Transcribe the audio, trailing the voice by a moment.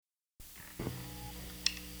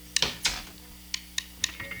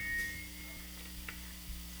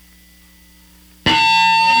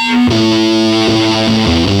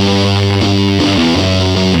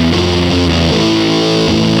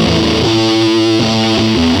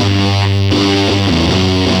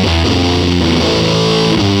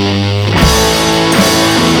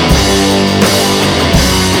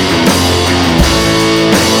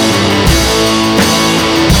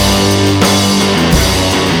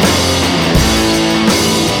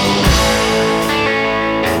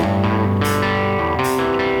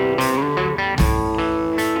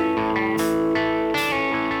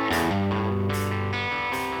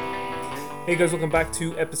Hey guys, welcome back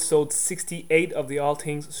to episode 68 of the All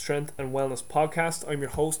Things Strength and Wellness podcast. I'm your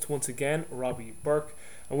host once again, Robbie Burke,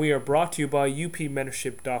 and we are brought to you by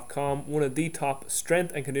upmentorship.com, one of the top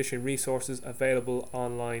strength and conditioning resources available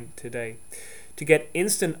online today. To get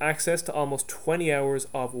instant access to almost 20 hours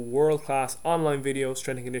of world-class online video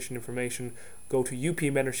strength and conditioning information, go to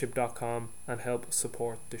upmentorship.com and help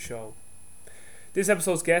support the show. This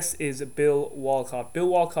episode's guest is Bill Walcott. Bill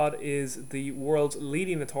Walcott is the world's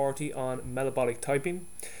leading authority on metabolic typing,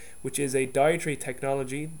 which is a dietary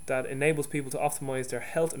technology that enables people to optimize their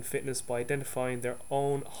health and fitness by identifying their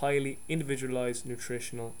own highly individualized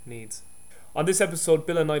nutritional needs. On this episode,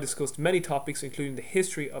 Bill and I discussed many topics, including the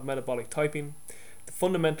history of metabolic typing, the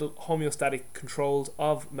fundamental homeostatic controls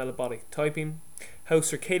of metabolic typing, how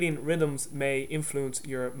circadian rhythms may influence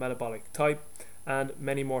your metabolic type, and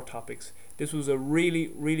many more topics. This was a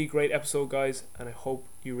really great episode, guys, and I hope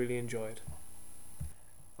you really enjoyed.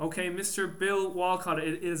 Okay, Mr. Bill Walcott,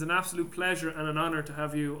 it is an absolute pleasure and an honor to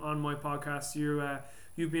have you on my podcast.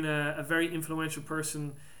 You've been a very influential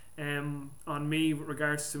person on me with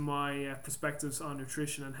regards to my perspectives on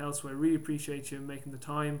nutrition and health, so I really appreciate you making the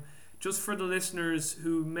time. Just for the listeners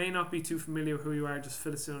who may not be too familiar with who you are, just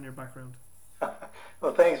fill us in on your background.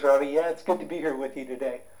 Well, thanks, Robbie. Yeah, it's good to be here with you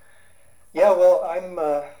today. Yeah, well, I'm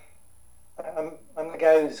the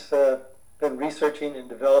guy who's been researching and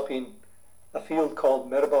developing a field called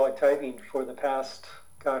metabolic typing for the past,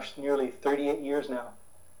 nearly 38 years now.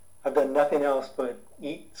 I've done nothing else but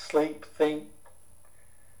eat, sleep, think,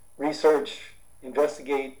 research,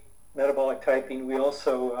 investigate metabolic typing. We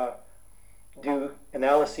also do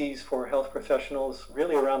analyses for health professionals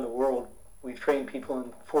really around the world. We've trained people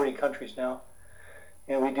in 40 countries now,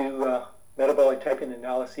 and we do metabolic typing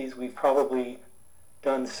analyses. We've probably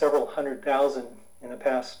done several 100,000 in the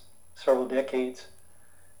past several decades,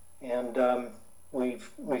 and we've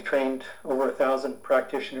trained over 1,000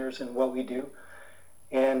 practitioners in what we do.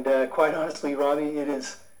 And quite honestly, Robbie, it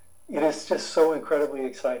is just so incredibly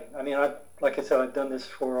exciting. I mean, like I said, I've done this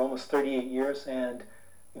for almost 38 years, and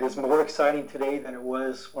it is more exciting today than it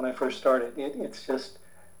was when I first started. It's just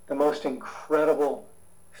the most incredible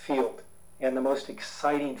field and the most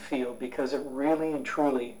exciting field, because it really and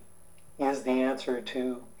truly is the answer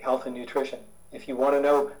to health and nutrition. If you want to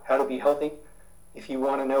know how to be healthy, if you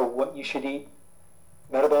want to know what you should eat,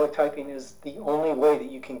 metabolic typing is the only way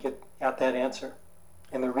that you can get at that answer.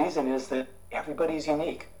 And the reason is that everybody's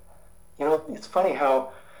unique. You know, it's funny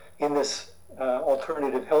how in this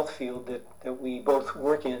alternative health field that we both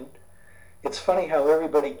work in, it's funny how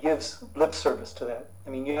everybody gives lip service to that. I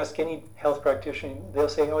mean, you ask any health practitioner, they'll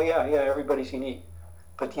say, oh yeah, everybody's unique.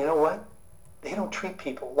 But you know what? They don't treat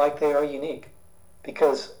people like they are unique,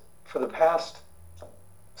 because for the past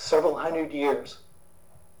several hundred years,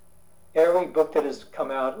 every book that has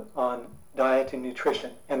come out on diet and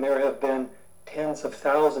nutrition, and there have been tens of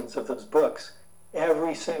thousands of those books,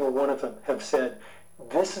 every single one of them have said,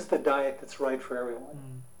 this is the diet that's right for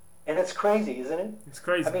everyone. And it's crazy, isn't it? It's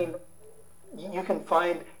crazy. I mean, you can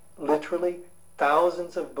find literally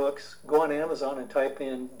thousands of books. Go on Amazon and type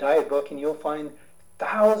in diet book, and you'll find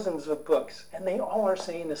thousands of books, and they all are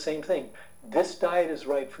saying the same thing. This diet is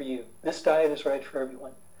right for you. This diet is right for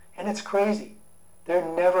everyone. And it's crazy. There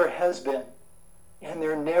never has been, and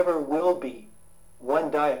there never will be, one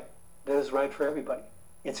diet that is right for everybody.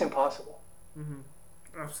 It's impossible. Mm-hmm.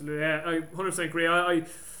 Absolutely, yeah, I 100% agree.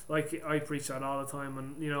 I preach that all the time,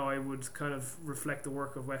 and I would kind of reflect the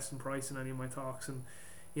work of Weston Price in any of my talks, and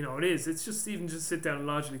it's just even just sit down and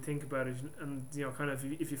logically think about it, and kind of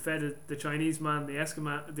if you fed the Chinese man the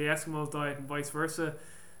Eskimos diet and vice versa,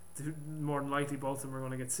 more than likely both of them are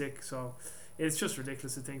going to get sick. So it's just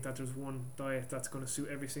ridiculous to think that there's one diet that's going to suit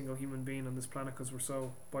every single human being on this planet, because we're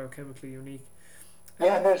so biochemically unique.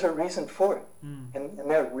 Yeah, and there's a reason for it. And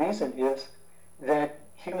that reason is that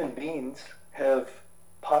human beings have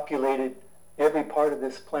populated every part of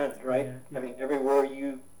this planet, right? Yeah. I mean, everywhere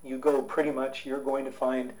you go, pretty much you're going to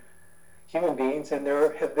find human beings, and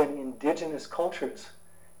there have been indigenous cultures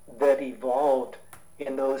that evolved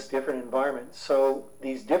in those different environments. So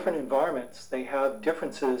these different environments, they have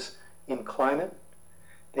differences in climate,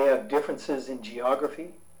 they have differences in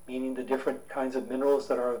geography, meaning the different kinds of minerals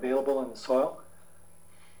that are available in the soil.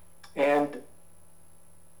 And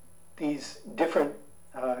these different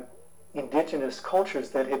indigenous cultures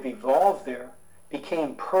that have evolved there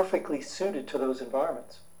became perfectly suited to those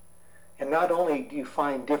environments. And not only do you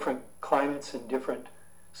find different climates and different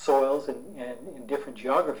soils and different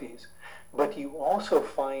geographies, but you also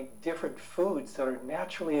find different foods that are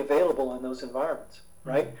naturally available in those environments,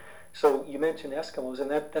 right? Mm-hmm. So you mentioned Eskimos, and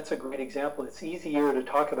that's a great example. It's easier to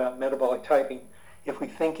talk about metabolic typing if we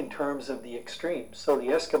think in terms of the extremes. So the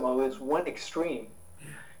Eskimo is one extreme.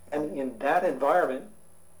 And in that environment,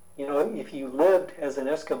 you know, if you lived as an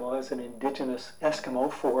Eskimo, as an indigenous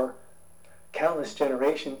Eskimo for countless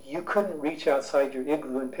generations, you couldn't reach outside your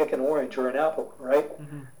igloo and pick an orange or an apple, right?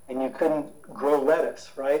 Mm-hmm. And you couldn't grow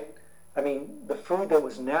lettuce, right? I mean, the food that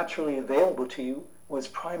was naturally available to you was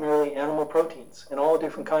primarily animal proteins and all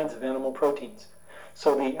different kinds of animal proteins.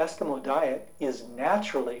 So the Eskimo diet is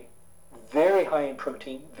naturally very high in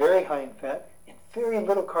protein, very high in fat, and very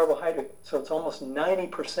little carbohydrate. So it's almost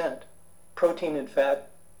 90% protein and fat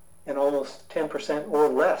and almost 10% or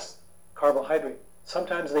less carbohydrate.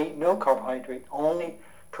 Sometimes they eat no carbohydrate, only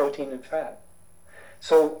protein and fat.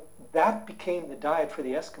 So that became the diet for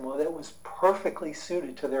the Eskimo that was perfectly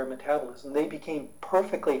suited to their metabolism. They became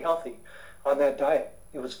perfectly healthy on that diet.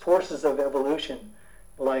 It was forces of evolution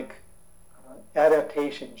like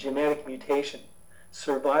adaptation, genetic mutation,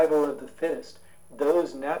 survival of the fittest.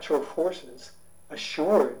 Those natural forces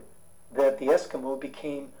assured that the Eskimo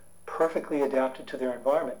became perfectly adapted to their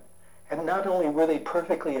environment. And not only were they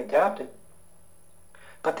perfectly adapted,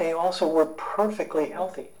 but they also were perfectly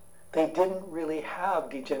healthy. They didn't really have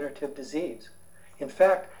degenerative disease. In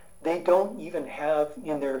fact, they don't even have,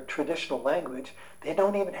 in their traditional language, they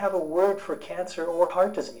don't even have a word for cancer or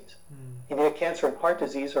heart disease. And yet cancer and heart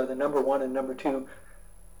disease are the number one and number two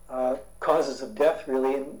causes of death,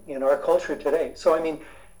 really, in our culture today. So, I mean,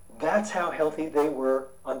 that's how healthy they were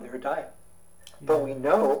on their diet. But we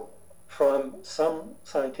know from some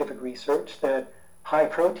scientific research that high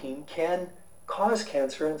protein can cause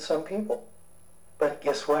cancer in some people. But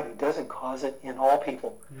guess what? It doesn't cause it in all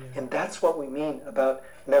people. And that's what we mean about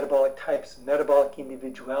metabolic types, metabolic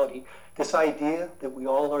individuality. This idea that we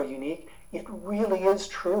all are unique, it really is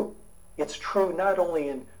true. It's true not only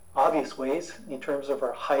in obvious ways, in terms of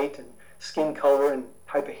our height and skin color and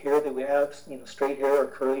type of hair that we have, you know, straight hair or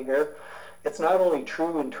curly hair. It's not only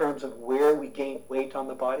true in terms of where we gain weight on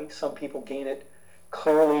the body. Some people gain it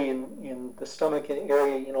clearly in the stomach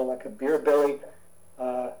area, you know, like a beer belly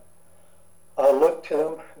look to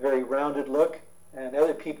them, very rounded look, and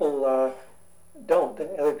other people don't.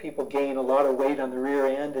 Other people gain a lot of weight on the rear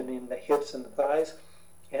end and in the hips and the thighs.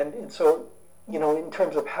 And so, you know, in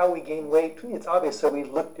terms of how we gain weight, it's obvious that we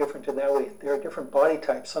look different in that way. There are different body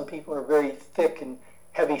types. Some people are very thick and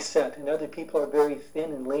heavy set, and other people are very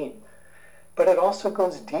thin and lean. But it also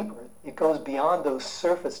goes deeper. It goes beyond those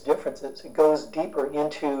surface differences. It goes deeper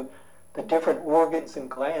into the different organs and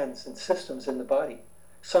glands and systems in the body.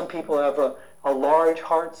 Some people have a large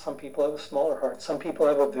heart, some people have a smaller heart. Some people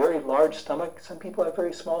have a very large stomach, some people have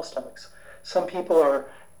very small stomachs. Some people are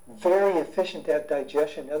very efficient at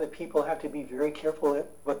digestion. Other people have to be very careful at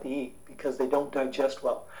what they eat because they don't digest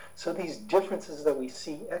well. So these differences that we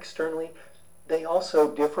see externally, they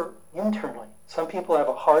also differ internally. Some people have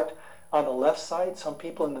a heart on the left side, some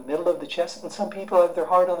people in the middle of the chest, and some people have their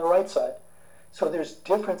heart on the right side. So there's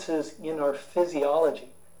differences in our physiology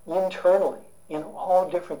internally in all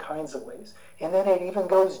different kinds of ways. And then it even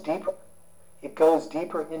goes deeper. It goes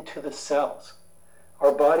deeper into the cells.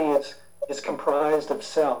 Our body is comprised of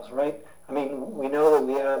cells, right? I mean, we know that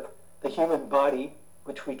we have the human body,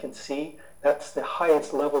 which we can see. That's the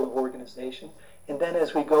highest level of organization. And then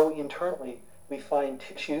as we go internally, we find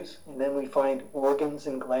tissues, and then we find organs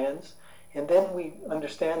and glands. And then we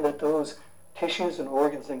understand that those tissues and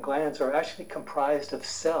organs and glands are actually comprised of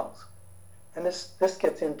cells. And this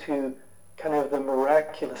gets into kind of the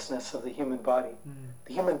miraculousness of the human body.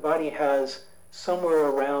 The human body has somewhere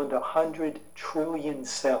around 100 trillion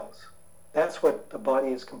cells. That's what the body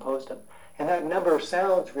is composed of. And that number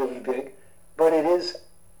sounds really big, but it is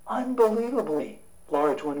unbelievably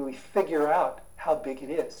large when we figure out how big it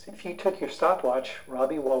is. If you took your stopwatch,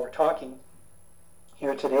 Robbie, while we're talking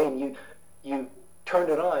here today, and you turned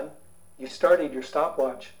it on, you started your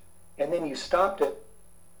stopwatch, and then you stopped it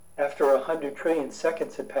after 100 trillion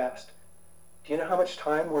seconds had passed, do you know how much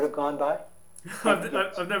time would have gone by?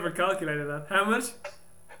 I've never calculated that. How much?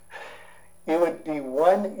 It would be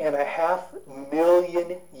 1.5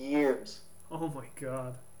 million years. Oh my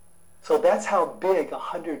God. So that's how big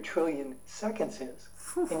 100 trillion seconds is.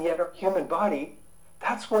 And yet our human body,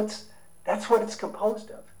 that's what it's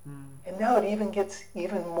composed of. And now it even gets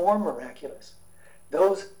even more miraculous.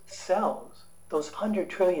 Those cells, those 100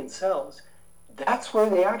 trillion cells, that's where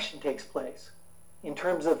the action takes place in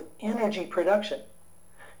terms of energy production.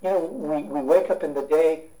 You know, we wake up in the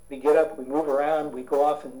day, we get up, we move around, we go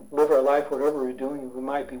off and live our life, whatever we're doing. We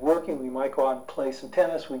might be working, we might go out and play some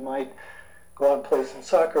tennis, we might go out and play some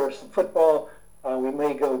soccer or some football, we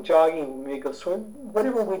may go jogging, we may go swim.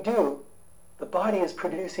 Whatever we do, the body is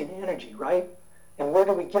producing energy, right? And where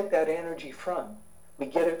do we get that energy from? We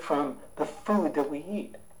get it from the food that we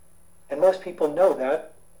eat. And most people know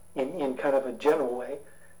that in kind of a general way.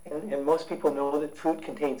 And most people know that food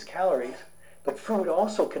contains calories, but food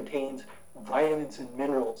also contains vitamins and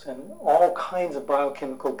minerals and all kinds of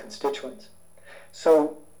biochemical constituents.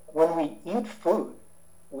 So when we eat food,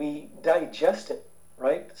 we digest it,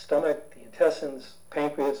 right? The stomach, the intestines,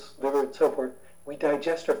 pancreas, liver, and so forth. We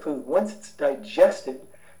digest our food. Once it's digested,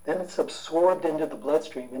 then it's absorbed into the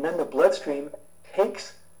bloodstream. And then the bloodstream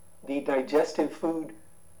takes the digestive food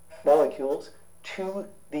molecules to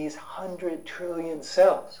these 100 trillion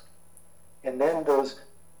cells. And then those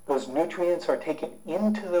nutrients are taken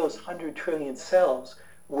into those 100 trillion cells,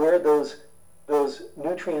 where those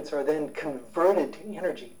nutrients are then converted to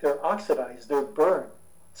energy. They're oxidized, they're burned.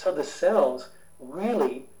 So the cells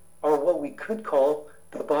really are what we could call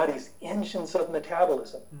the body's engines of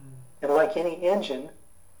metabolism. And like any engine,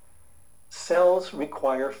 cells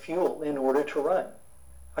require fuel in order to run.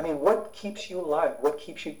 I mean, what keeps you alive? What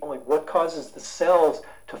keeps you going? What causes the cells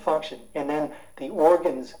to function? And then the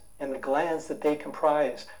organs and the glands that they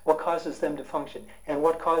comprise, what causes them to function? And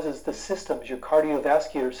what causes the systems, your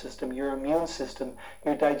cardiovascular system, your immune system,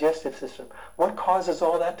 your digestive system? What causes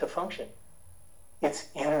all that to function? It's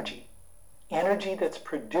energy. Energy that's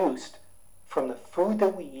produced from the food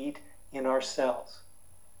that we eat in our cells.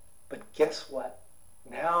 But guess what?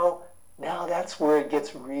 Now that's where it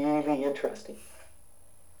gets really interesting.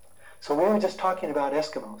 So we were just talking about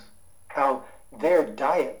Eskimos, how their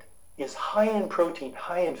diet is high in protein,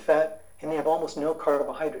 high in fat, and they have almost no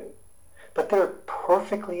carbohydrate. But they're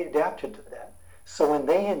perfectly adapted to that. So when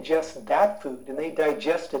they ingest that food and they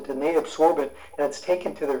digest it and they absorb it and it's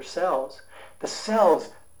taken to their cells, the cells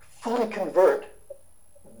fully convert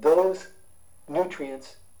those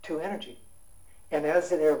nutrients to energy. And as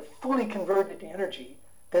they're fully converted to energy,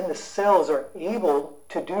 then the cells are able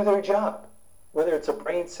to do their job. Whether it's a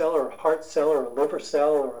brain cell or a heart cell or a liver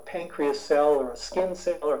cell or a pancreas cell or a skin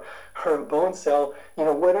cell or a bone cell,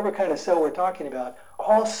 whatever kind of cell we're talking about,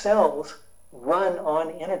 all cells run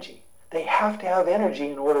on energy. They have to have energy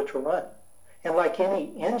in order to run. And like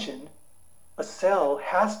any engine, a cell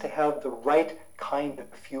has to have the right kind of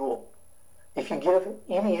fuel. If you give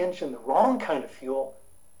any engine the wrong kind of fuel,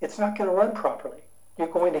 it's not going to run properly. You're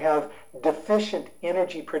going to have deficient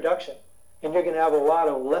energy production, and you're going to have a lot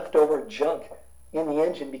of leftover junk in the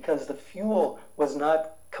engine because the fuel was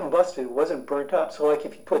not combusted, it wasn't burnt up. So like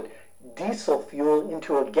if you put diesel fuel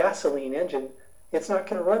into a gasoline engine, it's not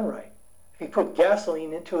going to run right. If you put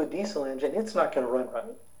gasoline into a diesel engine, it's not going to run right.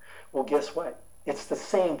 Well, guess what? It's the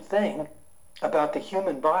same thing about the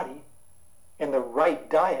human body and the right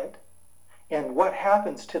diet and what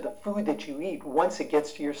happens to the food that you eat once it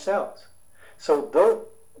gets to your cells. So though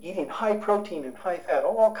eating high protein and high fat,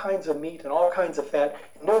 all kinds of meat and all kinds of fat,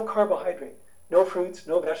 no carbohydrate, no fruits,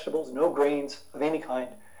 no vegetables, no grains of any kind.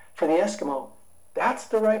 For the Eskimo, that's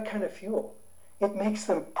the right kind of fuel. It makes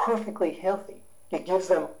them perfectly healthy. It gives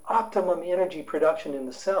them optimum energy production in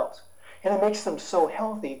the cells. And it makes them so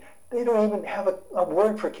healthy, they don't even have a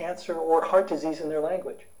word for cancer or heart disease in their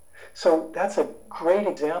language. So that's a great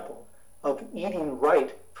example of eating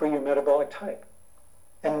right for your metabolic type.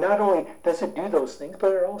 And not only does it do those things,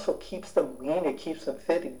 but it also keeps them lean, it keeps them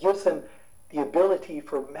fit, it gives them the ability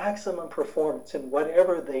for maximum performance in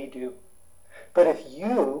whatever they do. But if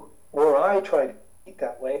you or I try to eat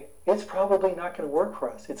that way, it's probably not going to work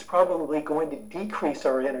for us. It's probably going to decrease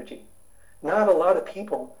our energy. Not a lot of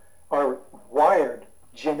people are wired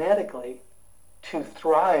genetically to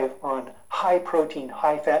thrive on high protein,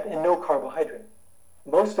 high fat, and no carbohydrate.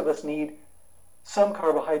 Most of us need some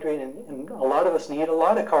carbohydrate, and a lot of us need a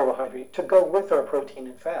lot of carbohydrate to go with our protein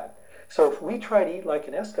and fat. So if we try to eat like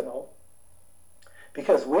an Eskimo,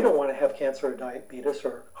 because we don't want to have cancer or diabetes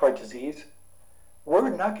or heart disease, we're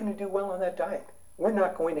not going to do well on that diet. We're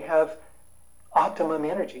not going to have optimum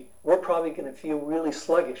energy. We're probably going to feel really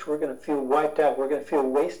sluggish. We're going to feel wiped out. We're going to feel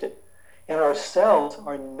wasted. And our cells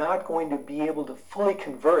are not going to be able to fully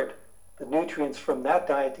convert the nutrients from that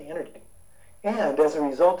diet to energy. And as a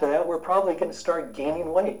result of that, we're probably going to start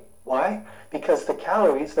gaining weight. Why? Because the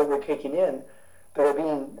calories that we're taking in that are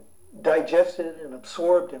being digested and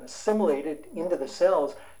absorbed and assimilated into the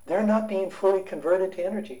cells, they're not being fully converted to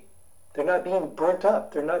energy. They're not being burnt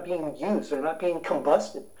up. They're not being used. They're not being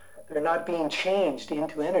combusted. They're not being changed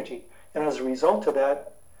into energy. And as a result of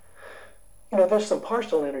that, there's some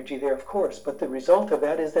partial energy there, of course, but the result of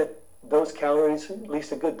that is that those calories, at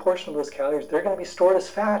least a good portion of those calories, they're going to be stored as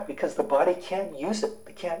fat because the body can't use it.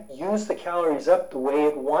 It can't use the calories up the way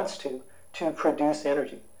it wants to produce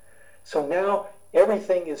energy. So now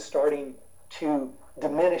everything is starting to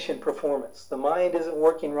diminish in performance. The mind isn't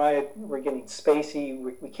working right, we're getting spacey,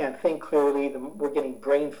 we can't think clearly, we're getting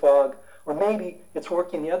brain fog, or maybe it's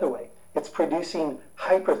working the other way. It's producing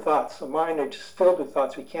hyper thoughts. The mind are just filled with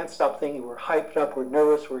thoughts. We can't stop thinking. We're hyped up, we're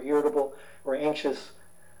nervous, we're irritable, we're anxious,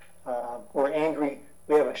 we're angry,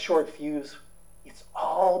 we have a short fuse. It's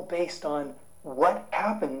all based on what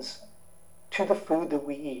happens to the food that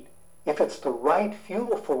we eat. If it's the right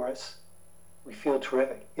fuel for us, we feel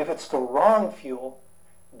terrific. If it's the wrong fuel,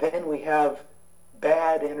 then we have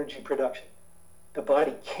bad energy production. The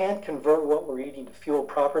body can't convert what we're eating to fuel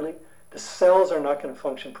properly. The cells are not going to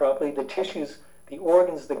function properly. The tissues, the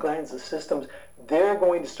organs, the glands, the systems, they're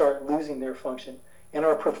going to start losing their function. And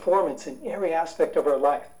our performance in every aspect of our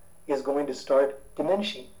life is going to start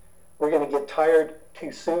diminishing. We're going to get tired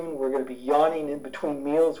too soon. We're going to be yawning in between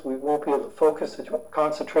meals. We won't be able to focus and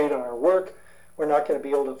concentrate on our work. We're not going to be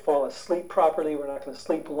able to fall asleep properly. We're not going to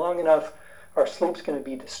sleep long enough. Our sleep's going to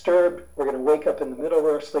be disturbed. We're going to wake up in the middle of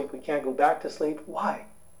our sleep. We can't go back to sleep. Why?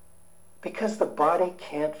 Because the body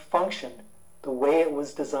can't function the way it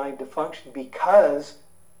was designed to function because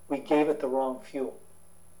we gave it the wrong fuel.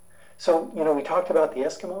 So, we talked about the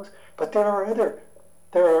Eskimos, but there are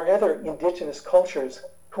other indigenous cultures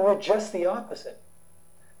who are just the opposite.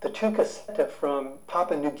 The Tukasenta from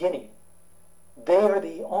Papua New Guinea, they are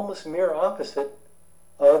the almost mirror opposite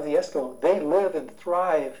of the Eskimo. They live and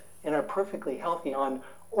thrive and are perfectly healthy on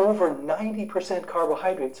over 90%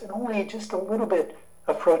 carbohydrates and only just a little bit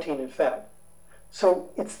of protein and fat. So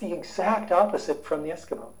it's the exact opposite from the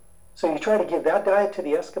Eskimo. So you try to give that diet to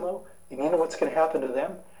the Eskimo, and you know what's going to happen to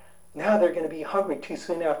them? Now they're going to be hungry too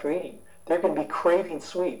soon after eating. They're going to be craving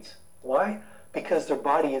sweets. Why? Because their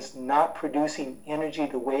body is not producing energy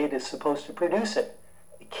the way it is supposed to produce it.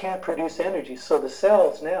 It can't produce energy. So the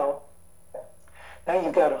cells now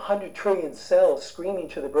you've got 100 trillion cells screaming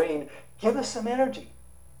to the brain, give us some energy.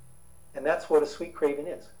 And that's what a sweet craving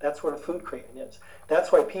is. That's what a food craving is.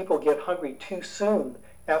 That's why people get hungry too soon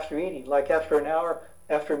after eating. Like after an hour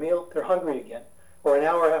after a meal, they're hungry again. Or an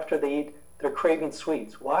hour after they eat, they're craving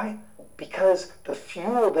sweets. Why? Because the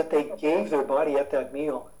fuel that they gave their body at that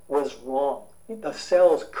meal was wrong. The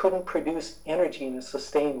cells couldn't produce energy in a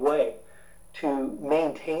sustained way to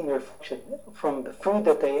maintain their function from the food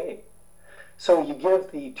that they ate. So you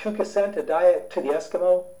give the Tukasenta diet to the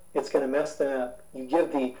Eskimo, it's going to mess them up. You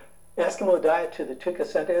give the Eskimo diet to the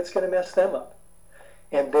Tukasenta, it's going to mess them up.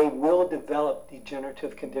 And they will develop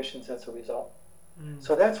degenerative conditions as a result.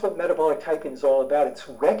 So that's what metabolic typing is all about. It's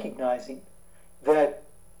recognizing that,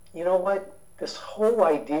 this whole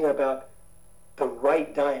idea about the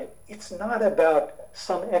right diet, it's not about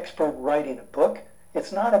some expert writing a book.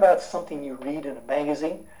 It's not about something you read in a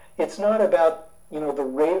magazine. It's not about,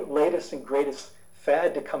 the latest and greatest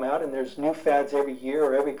fad to come out, and there's new fads every year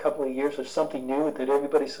or every couple of years. There's something new that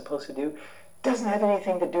everybody's supposed to do. It doesn't have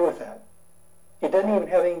anything to do with that. It doesn't even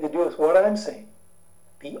have anything to do with what I'm saying.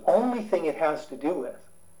 The only thing it has to do with,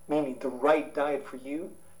 meaning the right diet for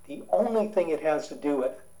you, the only thing it has to do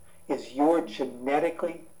with is your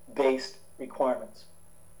genetically based requirements.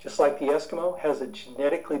 Just like the Eskimo has a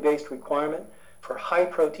genetically based requirement for high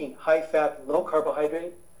protein, high fat, low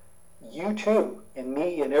carbohydrate, you too, and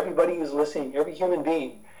me and everybody who's listening, every human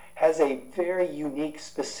being, has a very unique,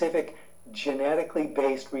 specific, genetically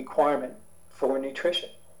based requirement for nutrition.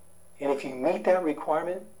 And if you meet that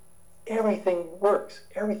requirement, everything works.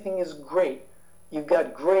 Everything is great. You've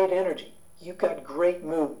got great energy. You've got great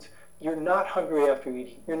moods. You're not hungry after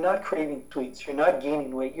eating. You're not craving sweets. You're not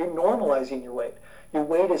gaining weight. You're normalizing your weight. Your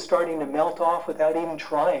weight is starting to melt off without even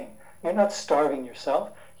trying. You're not starving yourself.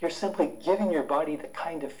 You're simply giving your body the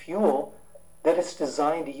kind of fuel that it's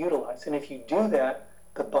designed to utilize. And if you do that,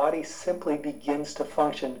 the body simply begins to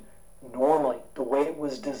function normally, the way it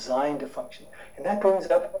was designed to function. And that brings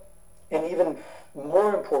up an even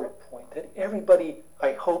more important point that everybody,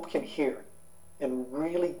 I hope, can hear and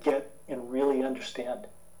really get and really understand.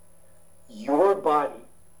 Your body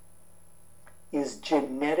is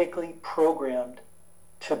genetically programmed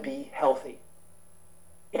to be healthy.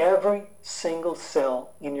 Every single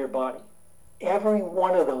cell in your body, every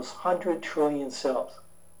one of those 100 trillion cells,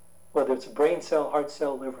 whether it's a brain cell, heart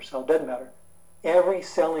cell, liver cell, doesn't matter, every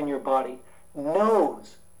cell in your body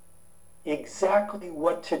knows exactly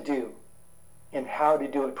what to do and how to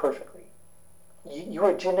do it perfectly. You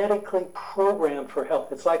are genetically programmed for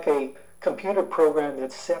health. It's like a computer program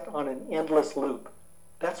that's set on an endless loop.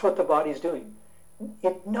 That's what the body's doing.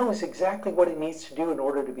 It knows exactly what it needs to do in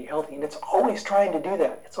order to be healthy, and it's always trying to do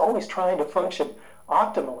that. It's always trying to function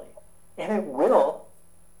optimally. And it will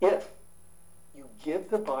if you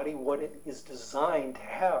give the body what it is designed to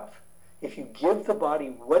have. If you give the body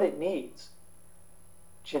what it needs,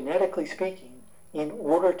 genetically speaking, in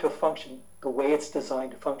order to function the way it's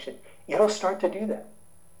designed to function, it'll start to do that.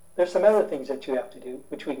 There's some other things that you have to do,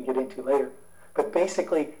 which we can get into later. But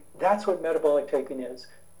basically, that's what metabolic typing is.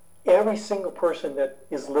 Every single person that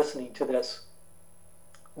is listening to this,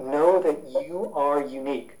 know that you are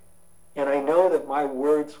unique. And I know that my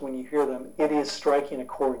words, when you hear them, it is striking a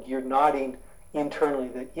chord. You're nodding internally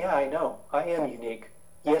that, yeah, I know, I am unique.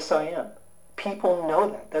 Yes, I am. People know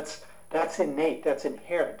that. That's innate, that's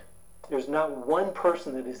inherent. There's not one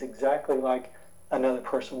person that is exactly like another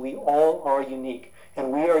person. We all are unique.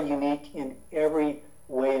 And we are unique in every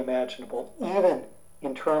way imaginable, even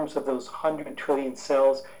in terms of those 100 trillion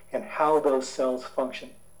cells and how those cells function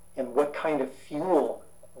and what kind of fuel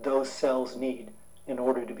those cells need in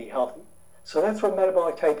order to be healthy. So that's what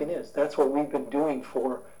metabolic typing is. That's what we've been doing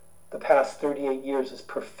for the past 38 years, is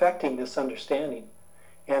perfecting this understanding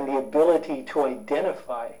and the ability to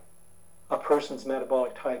identify a person's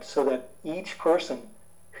metabolic type so that each person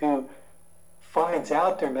who finds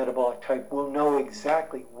out their metabolic type will know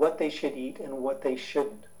exactly what they should eat and what they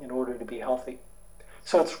shouldn't in order to be healthy.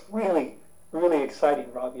 So it's really, really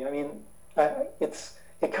exciting, Robbie. I mean,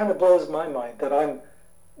 it kind of blows my mind that I'm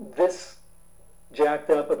this jacked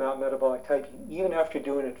up about metabolic typing, even after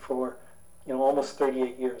doing it for, almost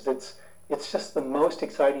 38 years. It's just the most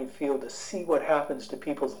exciting field to see what happens to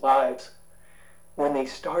people's lives when they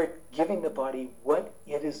start giving the body what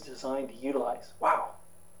it is designed to utilize. Wow,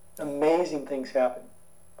 amazing things happen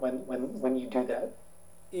when you do that.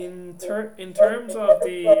 In terms of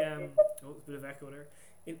the oh, a bit of echo there.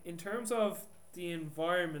 In terms of the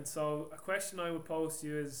environment, so a question I would pose to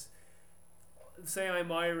you is, say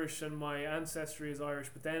I'm Irish and my ancestry is Irish,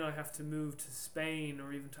 but then I have to move to Spain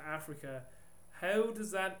or even to Africa. How does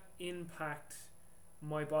that impact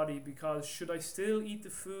my body? Because should I still eat the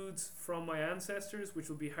foods from my ancestors, which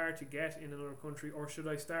will be hard to get in another country, or should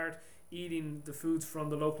I start eating the foods from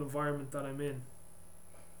the local environment that I'm in?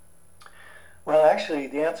 Well, actually,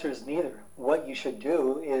 the answer is neither. What you should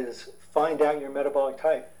do is find out your metabolic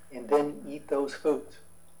type and then eat those foods.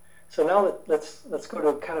 So now let's go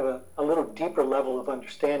to kind of a little deeper level of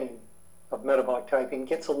understanding of metabolic typing. It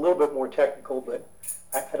gets a little bit more technical, but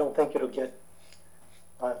I don't think it'll get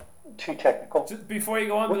too technical. Just before you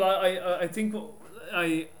go on, but I think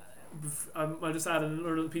I'll just add another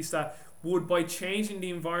little piece that would, by changing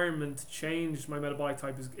the environment, change my metabolic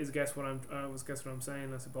type is guess what I'm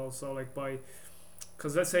saying, I suppose. So like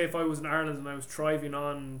because let's say if I was in Ireland and I was thriving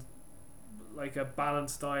on like a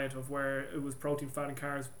balanced diet of where it was protein, fat and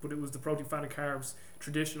carbs, but it was the protein, fat and carbs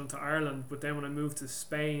traditional to Ireland, but then when I moved to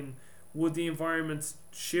Spain, would the environment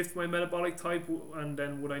shift my metabolic type, and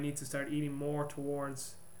then would I need to start eating more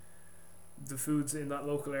towards the foods in that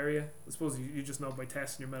local area? I suppose you just know by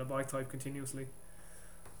testing your metabolic type continuously.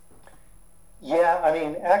 Yeah, I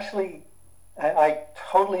mean, actually, I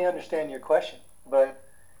totally understand your question, but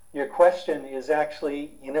your question is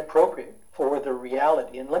actually inappropriate for the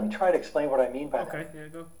reality. And let me try to explain what I mean by that. Okay, yeah,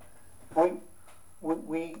 go.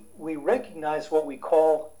 We recognize what we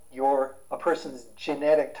call a person's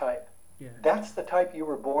genetic type. Yeah. That's the type you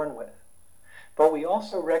were born with. But we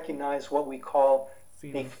also recognize what we call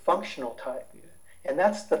a functional type. Yeah. And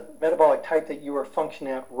that's the metabolic type that you are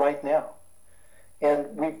functioning at right now.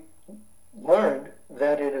 And we've learned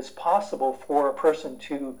that it is possible for a person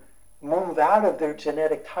to move out of their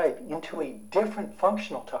genetic type into a different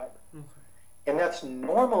functional type. Okay. And that's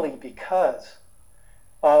normally because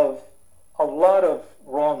of a lot of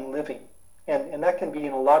wrong living. And that can be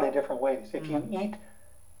in a lot of different ways. If you eat,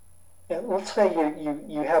 and let's say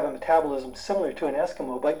you have a metabolism similar to an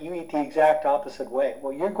Eskimo, but you eat the exact opposite way.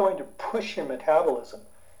 Well, you're going to push your metabolism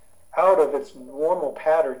out of its normal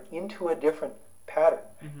pattern into a different pattern.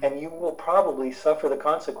 Mm-hmm. And you will probably suffer the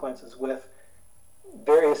consequences with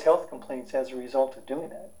various health complaints as a result of doing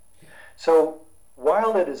that. So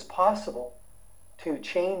while it is possible to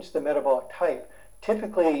change the metabolic type,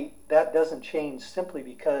 typically that doesn't change simply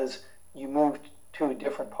because you moved to a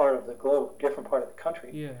different part of the globe, different part of the country.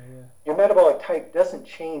 Yeah. Your metabolic type doesn't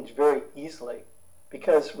change very easily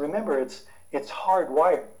because remember, it's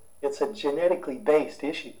hardwired. It's a genetically based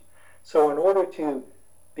issue. So in order to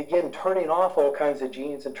begin turning off all kinds of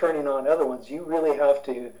genes and turning on other ones, you really have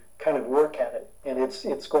to kind of work at it. And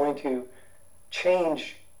it's going to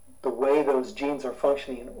change the way those genes are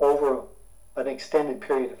functioning over an extended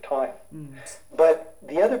period of time. But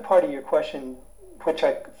the other part of your question, which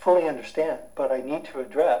I fully understand, but I need to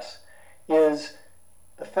address, is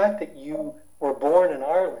the fact that you were born in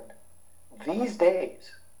Ireland. These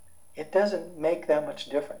days, it doesn't make that much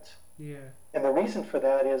difference. Yeah. And the reason for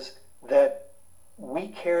that is that we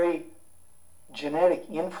carry genetic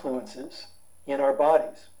influences in our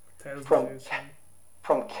bodies Thousands from of years.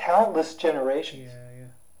 from countless generations. Yeah.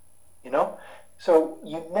 You know, so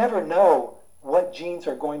you never know what genes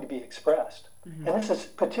are going to be expressed, Mm-hmm. and this is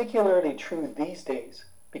particularly true these days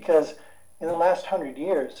because in the last 100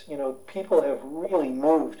 years, people have really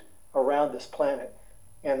moved around this planet,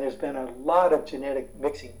 and there's been a lot of genetic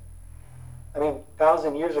mixing. I mean,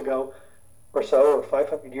 1,000 years ago or so, or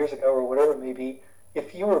 500 years ago, or whatever it may be,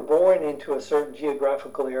 if you were born into a certain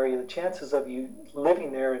geographical area, the chances of you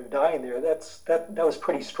living there and dying there, that was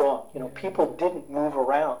pretty strong. People didn't move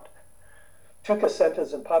around.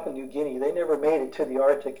 Tucacentas in Papua New Guinea, they never made it to the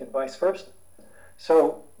Arctic and vice versa.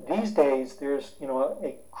 So these days, there's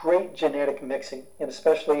a great genetic mixing, and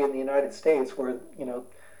especially in the United States, where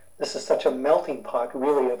this is such a melting pot,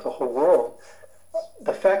 really, of the whole world.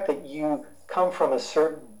 The fact that you come from a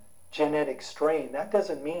certain genetic strain, that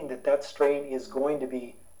doesn't mean that strain is going to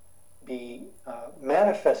be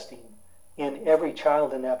manifesting in every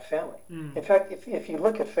child in that family. In fact, if you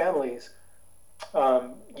look at families,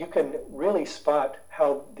 you can really spot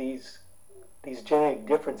how these genetic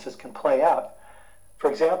differences can play out. For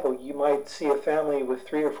example, you might see a family with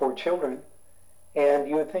 3 or 4 children, and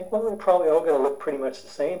you would think, well, they're probably all going to look pretty much the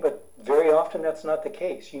same, but very often that's not the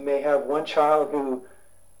case. You may have one child who,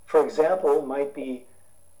 for example, might be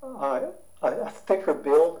a thicker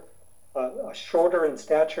build, a shorter in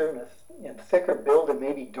stature, and thicker build, and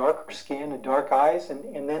maybe darker skin and dark eyes,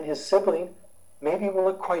 and then his sibling maybe will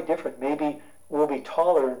look quite different. Maybe will be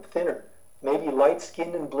taller and thinner, maybe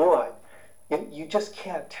light-skinned and blue-eyed. You just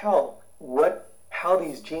can't tell how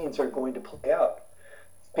these genes are going to play out.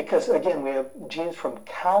 Because, again, we have genes from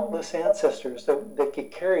countless ancestors that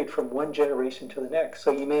get carried from one generation to the next.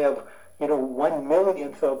 So you may have,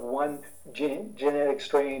 1/millionth of one genetic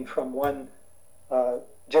strain from one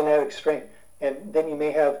genetic strain. And then you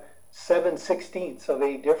may have 7/16ths of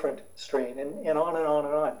a different strain, and on and on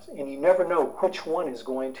and on. And you never know which one is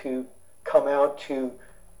going to come out to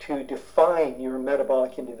define your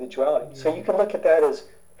metabolic individuality. So you can look at that as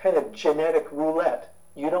kind of genetic roulette.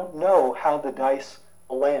 You don't know how the dice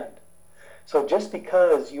will land. So just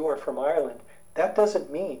because you are from Ireland, that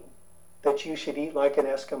doesn't mean that you should eat like an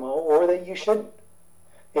Eskimo or that you shouldn't.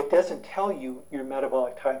 It doesn't tell you your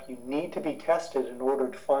metabolic type. You need to be tested in order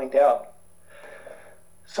to find out.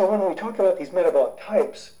 So when we talk about these metabolic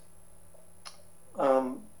types,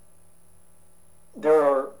 there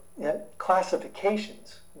are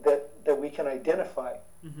classifications that we can identify.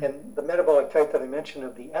 Mm-hmm. And the metabolic type that I mentioned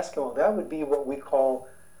of the Eskimo, that would be what we call,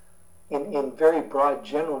 in very broad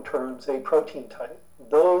general terms, a protein type.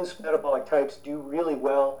 Those metabolic types do really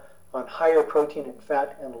well on higher protein and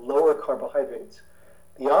fat and lower carbohydrates.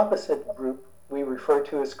 The opposite group we refer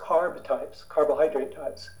to as carb types, carbohydrate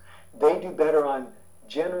types. They do better on,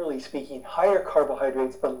 generally speaking, higher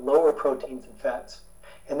carbohydrates but lower proteins and fats.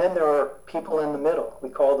 And then there are people in the middle. We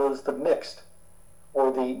call those the mixed,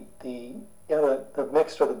 or the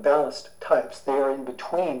mixed or the balanced types. They are in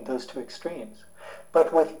between those two extremes.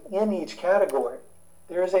 But within each category,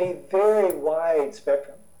 there's a very wide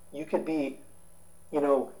spectrum. You could be,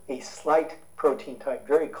 a slight protein type,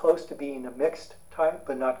 very close to being a mixed type,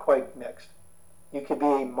 but not quite mixed. You could be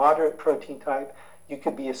a moderate protein type. You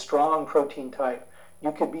could be a strong protein type.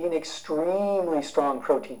 You could be an extremely strong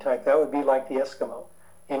protein type. That would be like the Eskimo.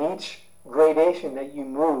 And each gradation that you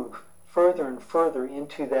move further and further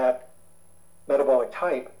into that metabolic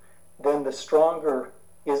type, then the stronger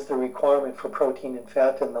is the requirement for protein and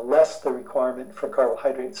fat and the less the requirement for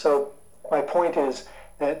carbohydrates. So my point is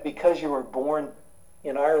that because you were born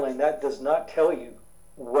in Ireland, that does not tell you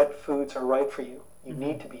what foods are right for you. You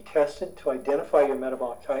need to be tested to identify your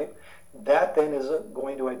metabolic type. That then is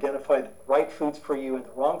going to identify the right foods for you and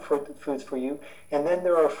the wrong foods for you. And then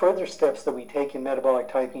there are further steps that we take in metabolic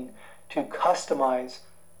typing to customize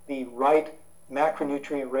the right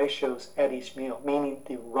macronutrient ratios at each meal, meaning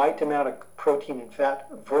the right amount of protein and fat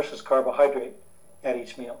versus carbohydrate at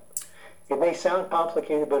each meal. It may sound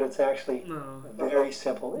complicated, but it's actually very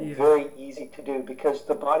simple and very easy to do because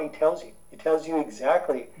the body tells you. It tells you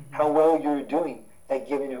exactly how well you're doing at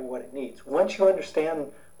giving it what it needs. Once you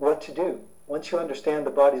understand what to do, once you understand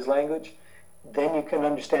the body's language, then you can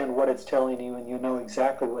understand what it's telling you and you know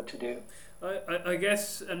exactly what to do. I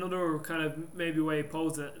guess another kind of maybe way to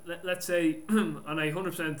pose it, let's say, and I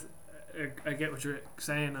 100% I get what you're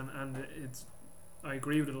saying, and I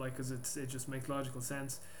agree with it, like, because it just makes logical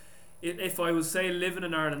sense. If I was, say, living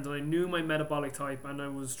in Ireland and I knew my metabolic type and I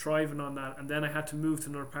was thriving on that, and then I had to move to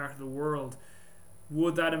another part of the world,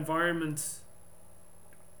 would that environment,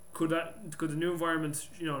 could the new environment,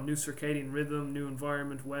 new circadian rhythm, new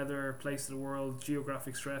environment, weather, place of the world,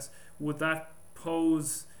 geographic stress, would that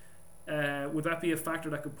pose would that be a factor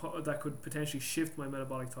that could potentially shift my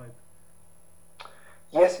metabolic type?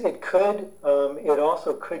 Yes, it could. It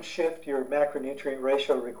also could shift your macronutrient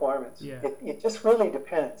ratio requirements. Yeah. It just really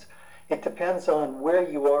depends. It depends on where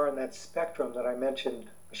you are in that spectrum that I mentioned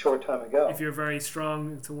a short time ago. If you're very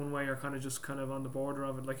strong to one way, or kind of on the border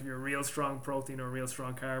of it, like if you're real strong protein or real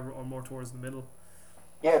strong carb, or more towards the middle.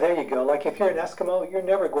 Yeah, there you go. Like if you're an Eskimo, you're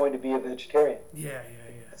never going to be a vegetarian. Yeah.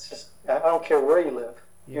 It's just, I don't care where you live,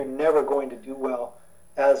 Yeah. you're never going to do well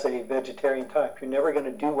as a vegetarian type. You're never going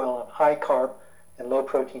to do well on high carb and low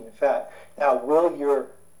protein and fat. Now, will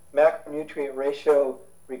your macronutrient ratio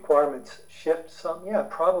requirements shift some? Yeah,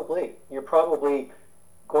 probably. You're probably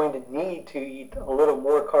going to need to eat a little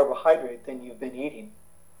more carbohydrate than you've been eating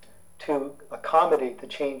to accommodate the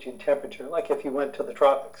change in temperature. Like if you went to the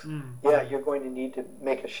tropics, yeah, you're going to need to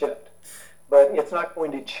make a shift. But it's not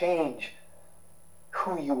going to change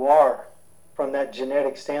who you are from that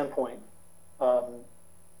genetic standpoint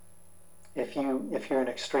if you're an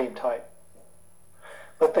extreme type.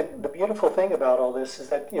 But the beautiful thing about all this is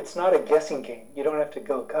that it's not a guessing game. You don't have to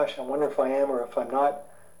go, gosh, I wonder if I am or if I'm not.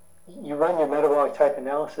 You run your metabolic type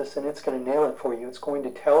analysis and it's going to nail it for you. It's going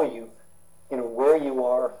to tell you, where you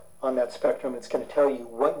are on that spectrum. It's going to tell you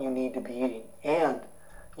what you need to be eating. And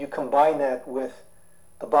you combine that with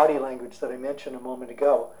the body language that I mentioned a moment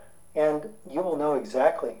ago, and you will know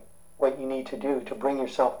exactly what you need to do to bring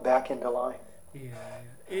yourself back into line. Yeah.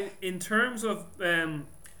 In terms of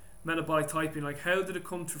metabolic typing, like how did it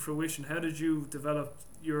come to fruition? How did you develop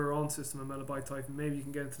your own system of metabolic typing? Maybe you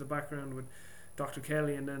can get into the background with Dr.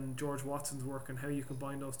 Kelly and then George Watson's work and how you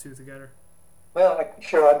combine those two together. Well,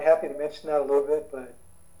 sure, I'm happy to mention that a little bit, but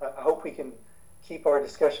I hope we can keep our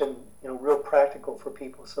discussion, real practical for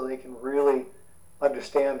people so they can really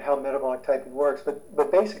understand how metabolic typing works. But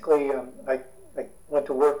basically, I went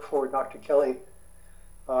to work for Dr. Kelly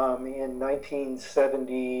in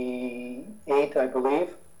 1978, I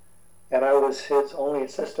believe, and I was his only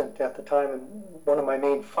assistant at the time. And one of my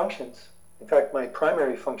main functions, in fact, my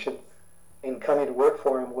primary function in coming to work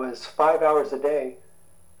for him, was 5 hours a day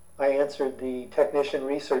I answered the Technician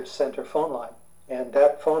Research Center phone line. And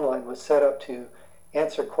that phone line was set up to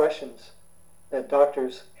answer questions that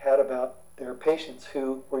doctors had about their patients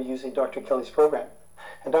who were using Dr. Kelly's program.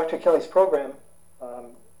 And Dr. Kelly's program,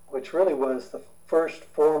 which really was the first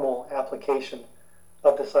formal application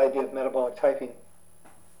of this idea of metabolic typing,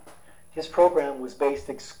 his program was based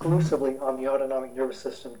exclusively on the autonomic nervous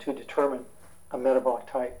system to determine a metabolic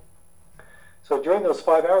type. So during those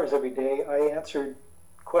 5 hours every day, I answered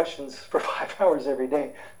questions for 5 hours every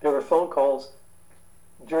day. There were phone calls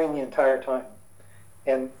during the entire time.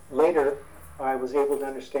 And later, I was able to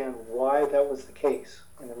understand why that was the case.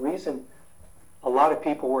 And the reason a lot of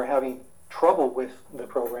people were having trouble with the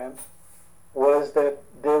program was that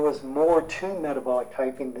there was more to metabolic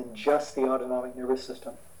typing than just the autonomic nervous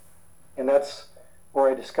system. And that's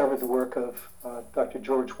where I discovered the work of Dr.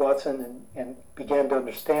 George Watson and began to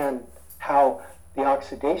understand how the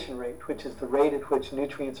oxidation rate, which is the rate at which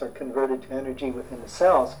nutrients are converted to energy within the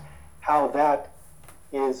cells, how that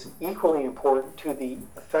is equally important to the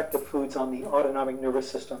effect of foods on the autonomic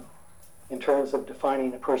nervous system in terms of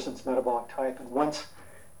defining a person's metabolic type. And once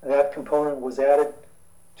that component was added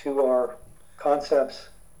to our concepts,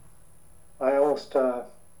 I almost put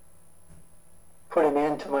an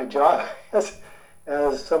end to my job as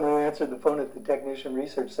someone who answered the phone at the Technician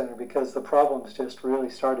Research Center, because the problems just really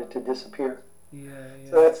started to disappear. Yeah.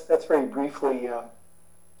 So that's very briefly,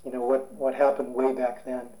 what happened way back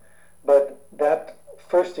then. But that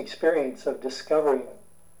first experience of discovering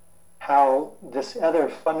how this other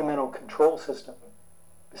fundamental control system,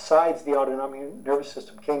 besides the autonomic nervous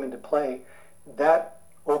system, came into play, that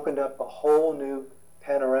opened up a whole new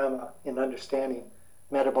panorama in understanding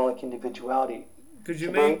metabolic individuality. Could you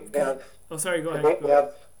Today make? Oh, sorry. Go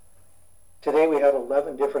ahead. Today we have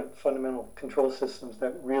 11 different fundamental control systems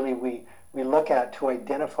that really we look at to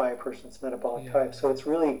identify a person's metabolic type. So it's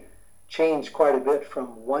really changed quite a bit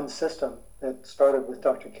from one system that started with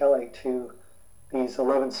Dr. Kelly to these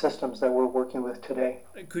 11 systems that we're working with today.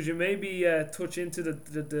 Could you maybe touch into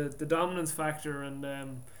the dominance factor and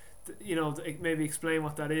maybe explain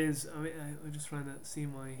what that is? I mean, I'm just trying to see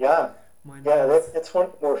my that's one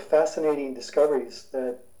of the more fascinating discoveries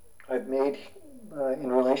that I've made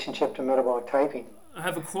in relationship to metabolic typing. I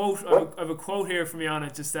have a quote. I have a quote here from you on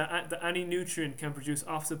it. Just that any nutrient can produce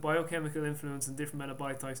opposite biochemical influence in different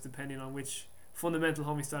metabolic types depending on which fundamental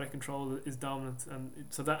homeostatic control is dominant,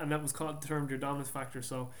 and that was termed your dominance factor.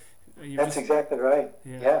 So that's exactly right.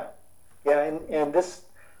 Yeah, and this,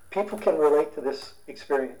 people can relate to this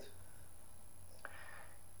experience.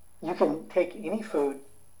 You can take any food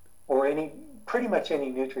or pretty much any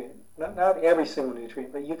nutrient, not every single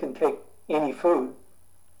nutrient, but you can take any food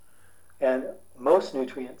and most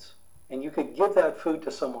nutrients, and you could give that food to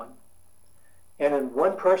someone. And in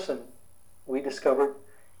one person, we discovered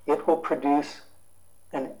it will produce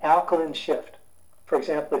an alkaline shift. For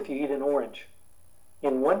example, if you eat an orange,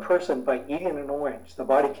 in one person, by eating an orange, the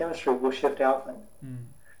body chemistry will shift alkaline.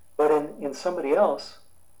 But in somebody else,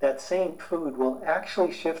 that same food will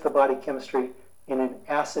actually shift the body chemistry in an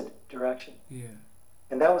acid direction. Yeah.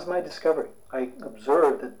 And that was my discovery. I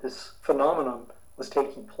observed that this phenomenon was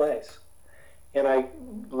taking place. And I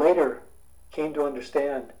later came to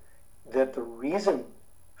understand that the reason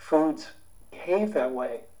foods behave that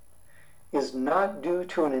way is not due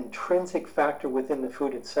to an intrinsic factor within the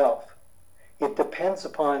food itself. It depends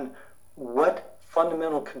upon what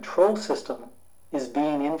fundamental control system is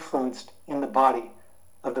being influenced in the body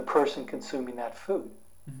of the person consuming that food.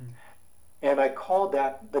 And I called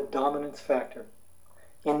that the dominance factor.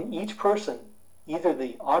 In each person, either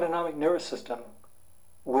the autonomic nervous system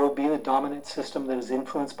will be the dominant system that is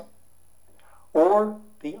influenced by, or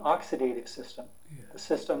the oxidative system, the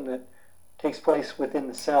system that takes place within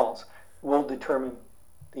the cells, will determine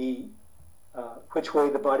the which way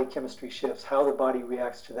the body chemistry shifts, how the body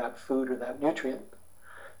reacts to that food or that nutrient.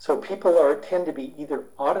 So people tend to be either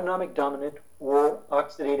autonomic dominant or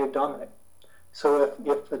oxidative dominant. So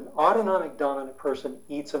if an autonomic dominant person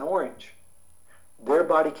eats an orange, their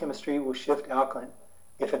body chemistry will shift alkaline.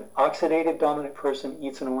 If an oxidative dominant person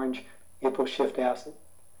eats an orange, it will shift acid.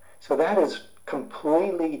 So that has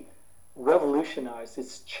completely revolutionized.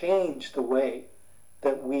 It's changed the way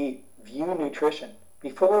that we view nutrition.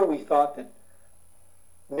 Before, we thought that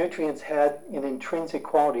nutrients had an intrinsic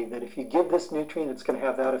quality, that if you give this nutrient, it's going to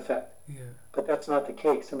have that effect. But that's not the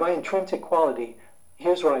case. And by intrinsic quality,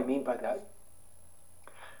 here's what I mean by that.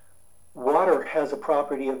 Water has a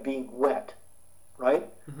property of being wet, right?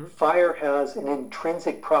 Fire has an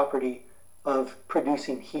intrinsic property of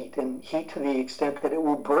producing heat, and heat to the extent that it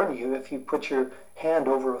will burn you if you put your hand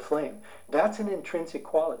over a flame. That's an intrinsic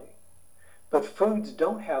quality. But foods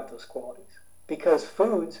don't have those qualities, because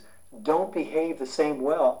foods don't behave the same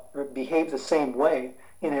way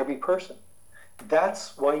in every person.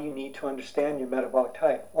 That's why you need to understand your metabolic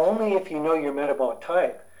type. Only if you know your metabolic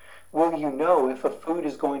type will you know if a food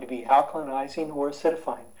is going to be alkalinizing or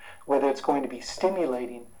acidifying, whether it's going to be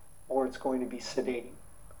stimulating or it's going to be sedating.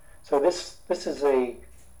 So this is a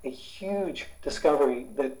huge discovery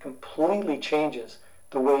that completely changes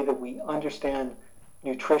the way that we understand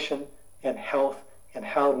nutrition and health and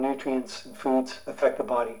how nutrients and foods affect the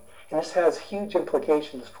body. And this has huge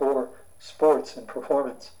implications for sports and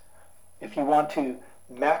performance. If you want to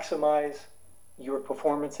maximize your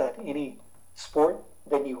performance at any sport,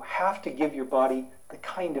 then you have to give your body the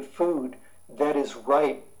kind of food that is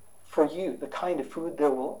right for you, the kind of food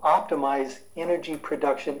that will optimize energy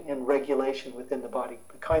production and regulation within the body,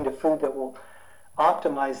 the kind of food that will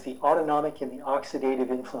optimize the autonomic and the oxidative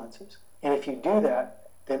influences. And if you do that,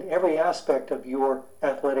 then every aspect of your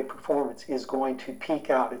athletic performance is going to peak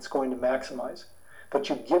out, it's going to maximize. But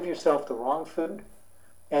you give yourself the wrong food,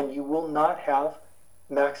 and you will not have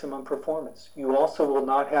maximum performance. You also will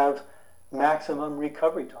not have maximum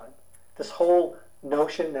recovery time. This whole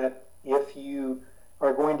notion that if you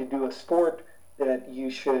are going to do a sport that you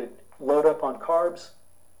should load up on carbs,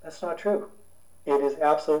 that's not true. It is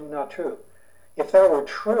absolutely not true. If that were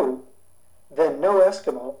true, then no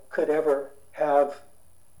Eskimo could ever have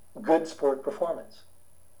good sport performance.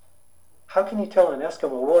 How can you tell an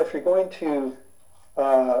Eskimo, well, if you're going to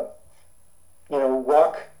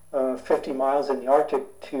walk 50 miles in the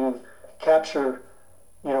Arctic to capture,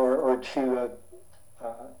 or to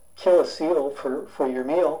kill a seal for your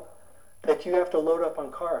meal, that you have to load up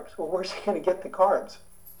on carbs? Well, where's he going to get the carbs?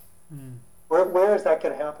 Where is that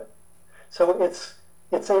going to happen? So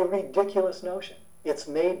it's a ridiculous notion. It's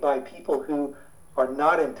made by people who are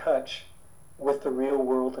not in touch with the real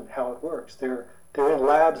world and how it works. They're in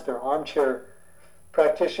labs, they're armchair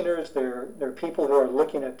practitioners, they're people who are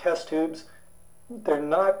looking at test tubes. They're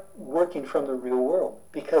not working from the real world,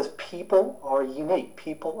 because people are unique.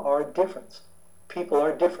 People are different. People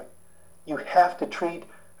are different. You have to treat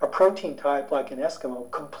a protein type like an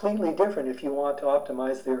Eskimo completely different if you want to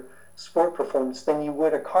optimize their sport performance than you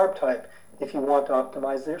would a carb type if you want to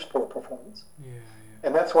optimize their sport performance.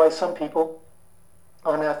 And that's why some people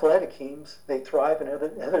on athletic teams, they thrive and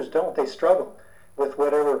others don't. They struggle with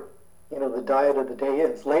whatever the diet of the day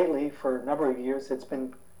is. Lately, for a number of years, it's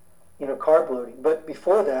been carb loading. But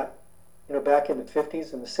before that, back in the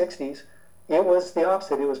 50s and the 60s, it was the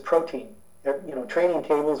opposite. It was protein. Training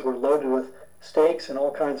tables were loaded with steaks and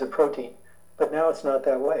all kinds of protein. But now it's not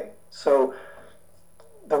that way. So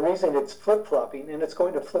the reason it's flip-flopping, and it's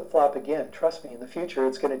going to flip-flop again, trust me, in the future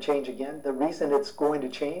it's going to change again. The reason it's going to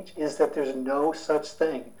change is that there's no such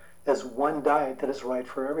thing as one diet that is right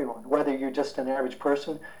for everyone. Whether you're just an average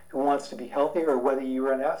person who wants to be healthy, or whether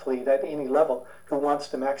you're an athlete at any level who wants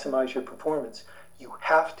to maximize your performance, you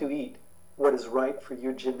have to eat what is right for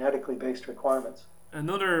your genetically based requirements.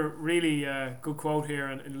 Another really good quote here,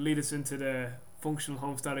 and it'll lead us into the functional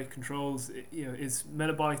homeostatic controls. Is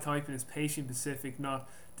metabolic typing is patient specific, not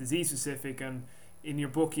disease specific. And in your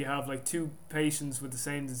book, you have like two patients with the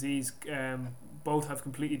same disease. Both have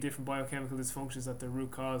completely different biochemical dysfunctions at their root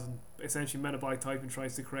cause, and essentially metabolic typing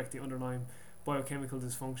tries to correct the underlying biochemical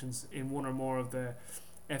dysfunctions in one or more of the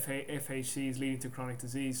FHCs leading to chronic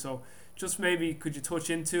disease. So just maybe could you touch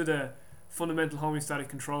into the fundamental homeostatic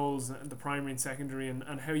controls, the primary and secondary,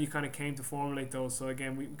 and how you kind of came to formulate those? So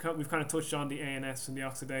again, we've kind of touched on the ANS and the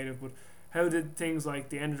oxidative, but how did things like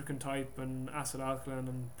the endocrine type and acid alkaline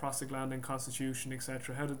and prostaglandin constitution,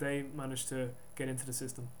 etc., how did they manage to get into the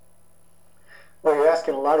system? Well, you're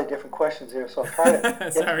asking a lot of different questions here, so I'll try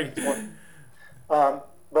to Sorry.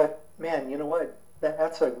 But man, you know what?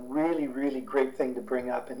 That's a really, really great thing to bring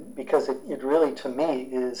up, and because it really, to me,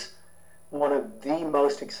 is one of the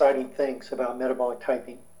most exciting things about metabolic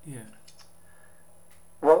typing. Yeah.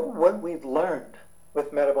 What we've learned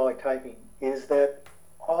with metabolic typing is that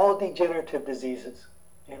all degenerative diseases,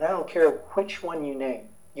 and I don't care which one you name,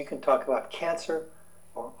 you can talk about cancer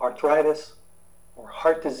or arthritis or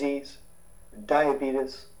heart disease, or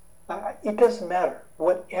diabetes, it doesn't matter.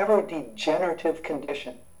 Whatever degenerative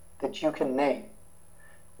condition that you can name,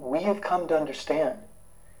 we have come to understand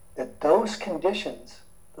that those conditions,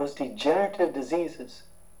 those degenerative diseases,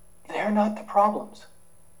 they're not the problems.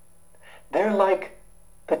 They're like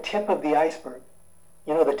the tip of the iceberg.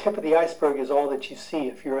 You know, the tip of the iceberg is all that you see.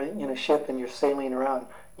 If you're in a ship and you're sailing around,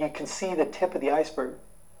 you can see the tip of the iceberg.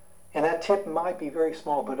 And that tip might be very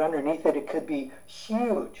small, but underneath it, it could be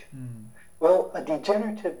huge. Well, a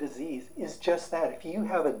degenerative disease is just that. If you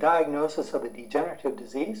have a diagnosis of a degenerative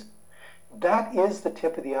disease, that is the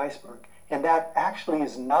tip of the iceberg. And that actually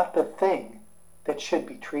is not the thing that should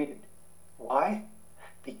be treated. Why?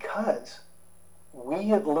 Because we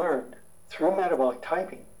have learned through metabolic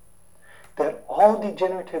typing that all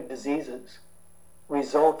degenerative diseases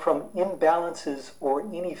result from imbalances or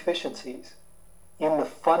inefficiencies in the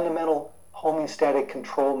fundamental homeostatic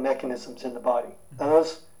control mechanisms in the body. Now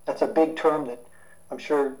that's a big term that I'm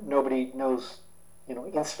sure nobody knows,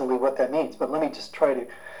 instantly what that means, but let me just try to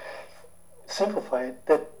simplify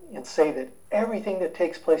it and say that everything that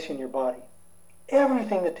takes place in your body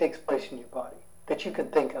that you can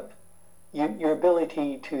think of, your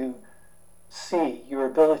ability to see, your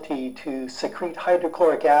ability to secrete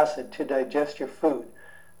hydrochloric acid to digest your food,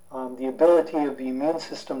 the ability of the immune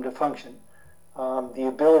system to function, the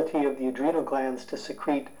ability of the adrenal glands to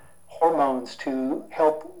secrete hormones to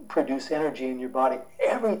help produce energy in your body,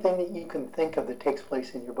 everything that you can think of that takes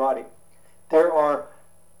place in your body. There are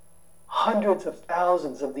hundreds of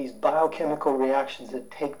thousands of these biochemical reactions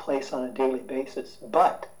that take place on a daily basis,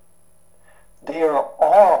 but they are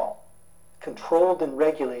all controlled and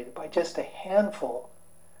regulated by just a handful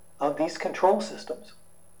of these control systems.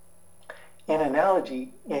 In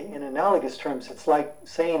analogous terms, it's like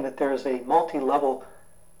saying that there's a multi-level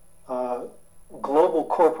global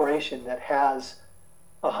corporation that has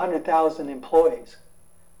 100,000 employees,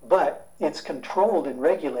 but it's controlled and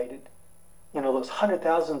regulated. Those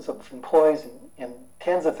 100,000s of employees and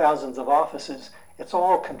tens of thousands of offices, it's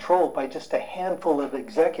all controlled by just a handful of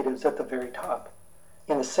executives at the very top.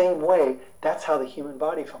 In the same way, that's how the human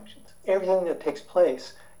body functions. Everything that takes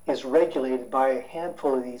place is regulated by a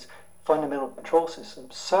handful of these fundamental control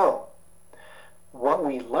systems. So, what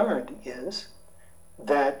we learned is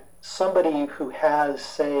that somebody who has,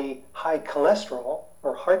 say, high cholesterol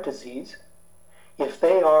or heart disease, if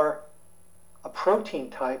they are a protein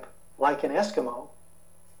type like an Eskimo,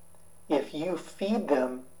 if you feed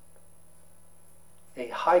them a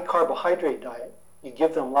high carbohydrate diet, you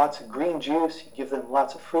give them lots of green juice, you give them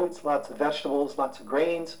lots of fruits, lots of vegetables, lots of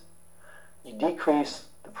grains, you decrease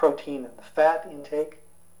the protein and the fat intake,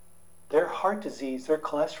 their heart disease, their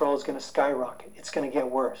cholesterol is going to skyrocket. It's going to get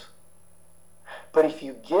worse. But if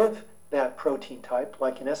you give that protein type,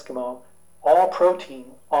 like an Eskimo, all protein,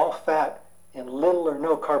 all fat, and little or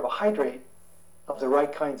no carbohydrate of the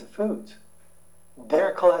right kinds of foods,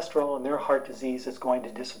 their cholesterol and their heart disease is going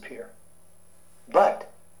to disappear.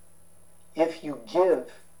 But if you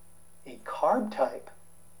give a carb type,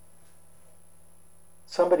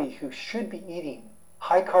 somebody who should be eating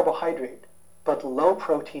high carbohydrate but low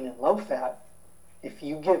protein and low fat, If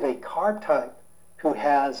you give a carb type who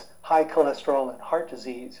has high cholesterol and heart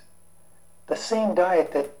disease the same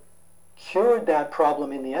diet that cured that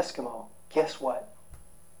problem in the Eskimo, guess what?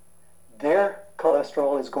 Their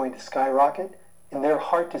cholesterol is going to skyrocket and their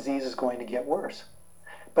heart disease is going to get worse.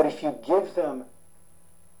 But if you give them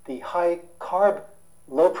the high carb,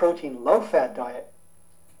 low protein, low fat diet,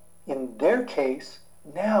 in their case,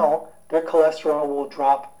 now their cholesterol will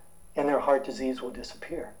drop and their heart disease will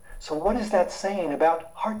disappear. So what is that saying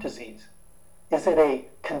about heart disease? Is it a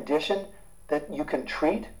condition that you can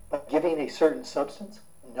treat by giving a certain substance?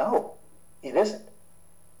 No, it isn't.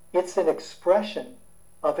 It's an expression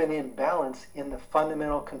of an imbalance in the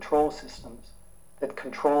fundamental control systems that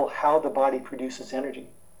control how the body produces energy.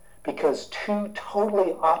 Because two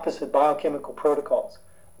totally opposite biochemical protocols,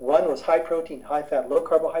 one was high protein, high fat, low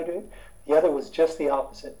carbohydrate, the other was just the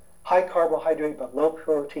opposite, high carbohydrate but low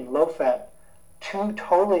protein, low fat. Two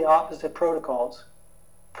totally opposite protocols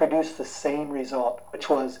produced the same result, which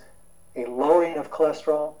was a lowering of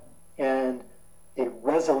cholesterol and a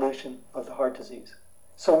resolution of the heart disease.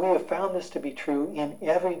 So we have found this to be true in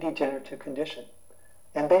every degenerative condition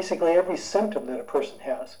and basically every symptom that a person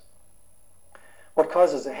has. What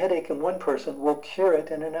causes a headache in one person will cure it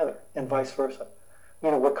in another, and vice versa.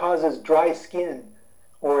 What causes dry skin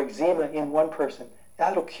or eczema in one person,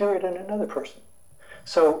 that'll cure it in another person.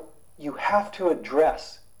 So you have to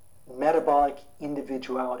address metabolic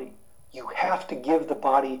individuality. You have to give the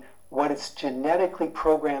body what it's genetically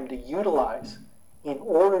programmed to utilize in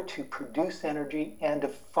order to produce energy and to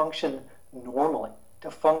function normally,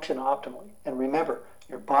 to function optimally. And remember,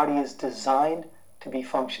 your body is designed to be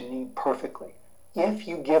functioning perfectly if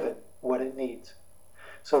you give it what it needs.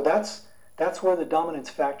 So that's where the dominance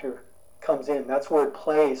factor comes in. That's where it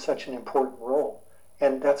plays such an important role.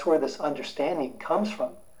 And that's where this understanding comes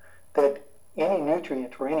from, that any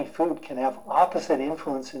nutrient or any food can have opposite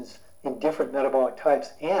influences in different metabolic types,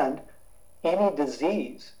 and any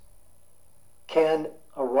disease can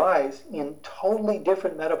arise in totally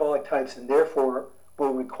different metabolic types and therefore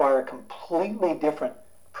will require completely different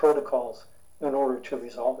protocols in order to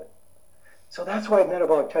resolve it. So that's why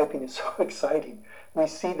metabolic typing is so exciting. We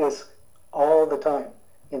see this all the time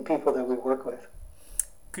in people that we work with.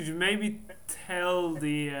 Could you maybe tell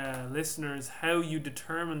the listeners how you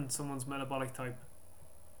determine someone's metabolic type?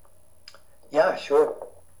 Yeah, sure.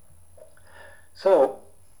 So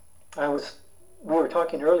we were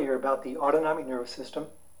talking earlier about the autonomic nervous system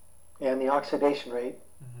and the oxidation rate.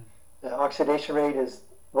 Mm-hmm. The oxidation rate is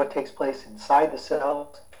what takes place inside the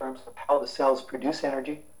cells in terms of how the cells produce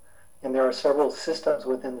energy. And there are several systems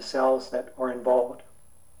within the cells that are involved.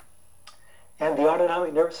 And the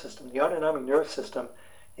autonomic nervous system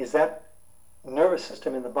is that nervous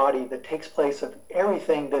system in the body that takes place of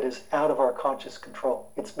everything that is out of our conscious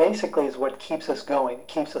control. It's basically is what keeps us going, it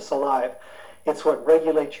keeps us alive. It's what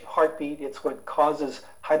regulates your heartbeat. It's what causes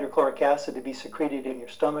hydrochloric acid to be secreted in your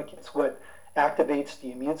stomach. It's what activates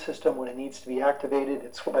the immune system when it needs to be activated.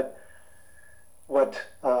 It's what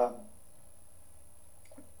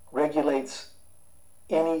regulates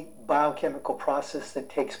any biochemical process that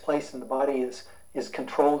takes place in the body is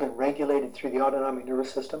controlled and regulated through the autonomic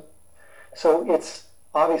nervous system. So it's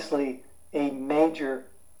obviously a major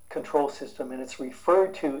control system, and it's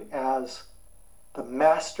referred to as the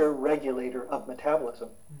master regulator of metabolism.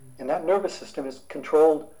 And that nervous system is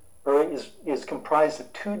controlled or is comprised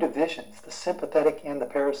of two divisions, the sympathetic and the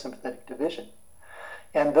parasympathetic division.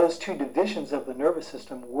 And those two divisions of the nervous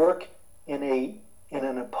system work in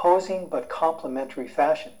an opposing but complementary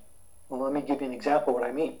fashion. Well, let me give you an example of what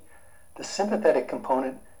I mean. The sympathetic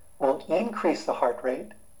component will increase the heart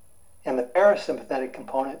rate, and the parasympathetic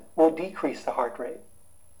component will decrease the heart rate.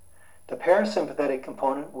 The parasympathetic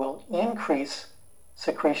component will increase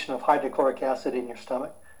secretion of hydrochloric acid in your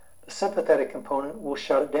stomach. The sympathetic component will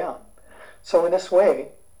shut it down. So in this way,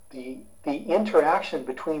 the interaction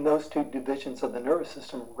between those two divisions of the nervous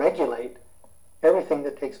system regulate everything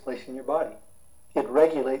that takes place in your body. It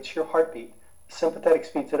regulates your heartbeat. The sympathetic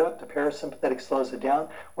speeds it up, the parasympathetic slows it down.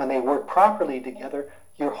 When they work properly together,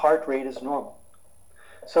 your heart rate is normal.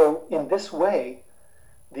 So in this way,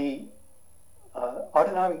 the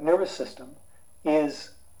autonomic nervous system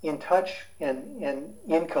is in touch and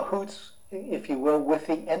in cahoots, if you will, with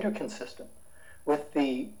the endocrine system, with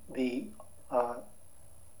the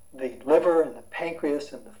liver and the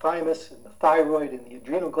pancreas and the thymus and the thyroid and the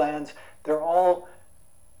adrenal glands. They're all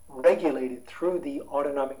regulated through the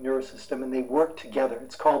autonomic nervous system, and they work together.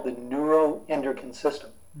 It's called the neuroendocrine system.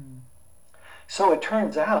 So it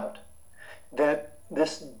turns out that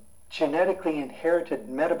this genetically inherited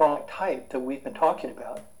metabolic type that we've been talking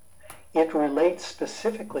about, it relates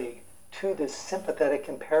specifically to this sympathetic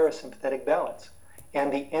and parasympathetic balance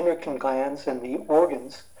and the endocrine glands and the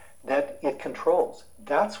organs that it controls.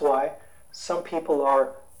 That's why some people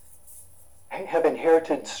have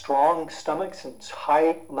inherited strong stomachs and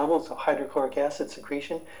high levels of hydrochloric acid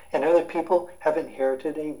secretion, and other people have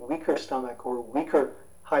inherited a weaker stomach or weaker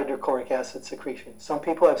hydrochloric acid secretion. Some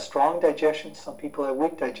people have strong digestion, some people have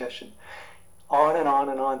weak digestion, on and on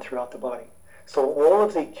and on throughout the body. So all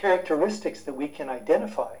of the characteristics that we can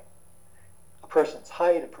identify, a person's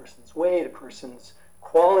height, a person's weight, a person's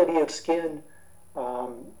quality of skin,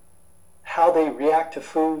 how they react to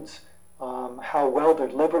foods, how well their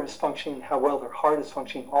liver is functioning, how well their heart is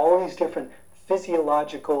functioning, all these different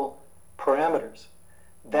physiological parameters,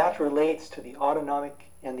 that relates to the autonomic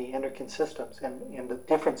and the endocrine systems and the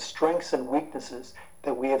different strengths and weaknesses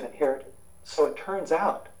that we have inherited. So it turns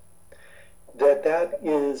out that that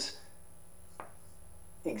is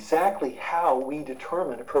exactly how we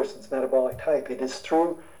determine a person's metabolic type. It is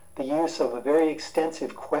through the use of a very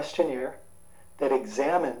extensive questionnaire that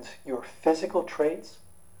examines your physical traits,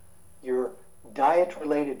 your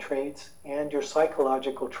diet-related traits, and your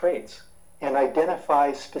psychological traits, and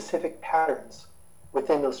identifies specific patterns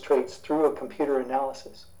within those traits through a computer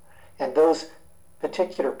analysis. And those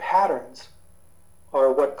particular patterns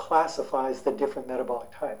are what classifies the different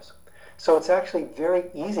metabolic types. So it's actually very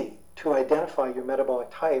easy to identify your metabolic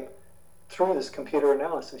type through this computer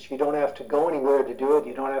analysis. You don't have to go anywhere to do it.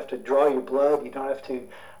 You don't have to draw your blood. You don't have to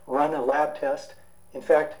run a lab test. In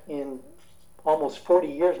fact, in almost 40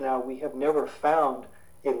 years now, we have never found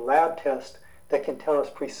a lab test that can tell us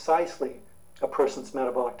precisely a person's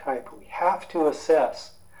metabolic type. We have to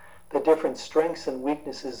assess the different strengths and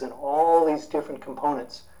weaknesses in all these different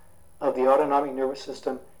components of the autonomic nervous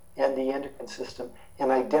system and the endocrine system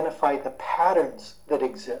and identify the patterns that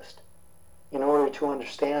exist in order to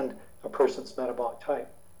understand a person's metabolic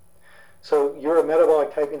type. So you're a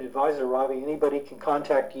metabolic typing advisor, Ravi. Anybody can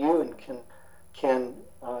contact you and can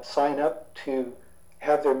sign up to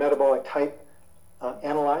have their metabolic type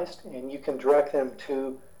analyzed, and you can direct them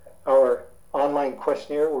to our online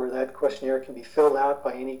questionnaire, where that questionnaire can be filled out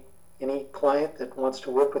by any client that wants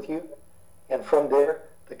to work with you. And from there,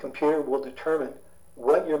 the computer will determine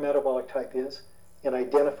what your metabolic type is and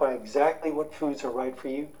identify exactly what foods are right for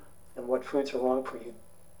you and what foods are wrong for you.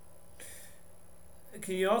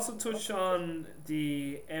 Can you also touch on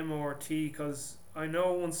the MRT? Because I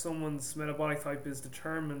know when someone's metabolic type is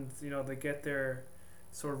determined, they get their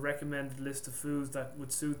sort of recommended list of foods that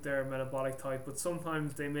would suit their metabolic type, but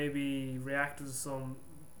sometimes they maybe react to some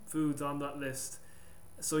foods on that list.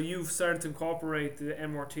 So you've started to incorporate the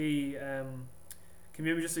MRT. Can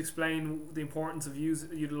you maybe just explain the importance of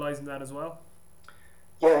utilizing that as well?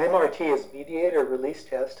 Yeah, MRT is mediator release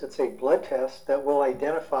test. It's a blood test that will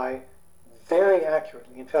identify very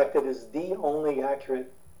accurately. In fact, it is the only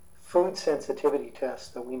accurate food sensitivity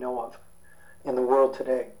test that we know of in the world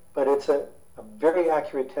today. But it's a very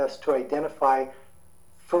accurate test to identify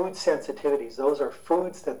food sensitivities. Those are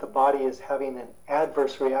foods that the body is having an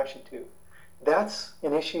adverse reaction to. That's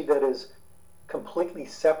an issue that is completely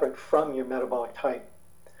separate from your metabolic type.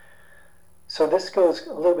 So this goes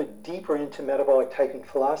a little bit deeper into metabolic typing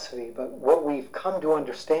philosophy, but what we've come to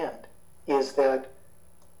understand is that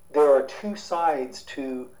there are two sides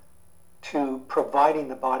to providing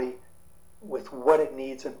the body with what it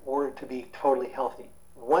needs in order to be totally healthy.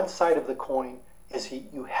 One side of the coin is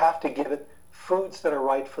you have to give it foods that are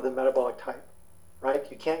right for the metabolic type, right?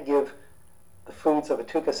 You can't give the foods of a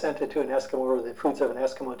Tukasenta to an Eskimo or the foods of an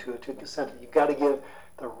Eskimo to a Tukasenta. You've got to give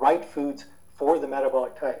the right foods for the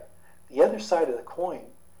metabolic type. The other side of the coin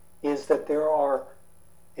is that there are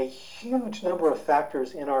a huge number of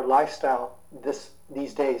factors in our lifestyle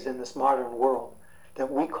these days in this modern world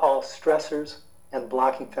that we call stressors and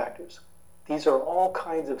blocking factors. These are all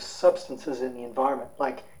kinds of substances in the environment,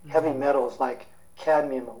 like heavy metals like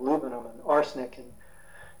cadmium, aluminum, and arsenic,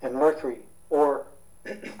 and mercury, or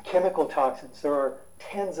chemical toxins. There are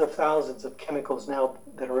tens of thousands of chemicals now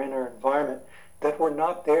that are in our environment that were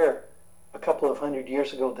not there a couple of hundred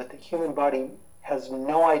years ago, that the human body has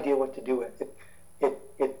no idea what to do with.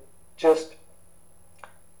 It just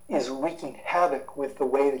is wreaking havoc with the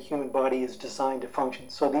way the human body is designed to function.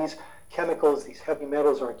 So these chemicals, these heavy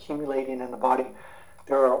metals, are accumulating in the body.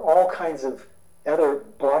 There are all kinds of other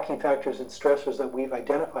blocking factors and stressors that we've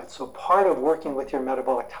identified. So part of working with your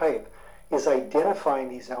metabolic type is identifying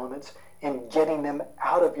these elements and getting them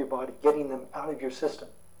out of your body, getting them out of your system.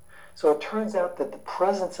 So it turns out that the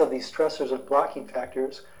presence of these stressors and blocking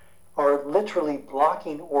factors are literally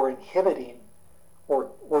blocking or inhibiting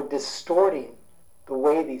or distorting the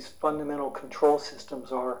way these fundamental control systems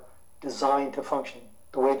are designed to function.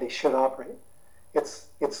 the way they should operate. It's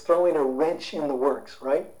throwing a wrench in the works,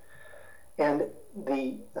 right? And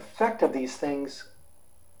the effect of these things,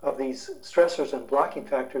 of these stressors and blocking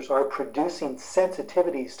factors, are producing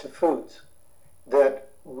sensitivities to foods that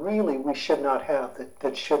really we should not have,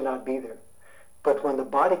 that should not be there. But when the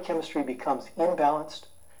body chemistry becomes imbalanced,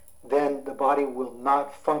 then the body will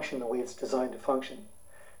not function the way it's designed to function.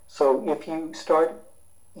 So if you start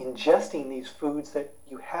ingesting these foods that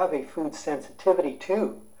you have a food sensitivity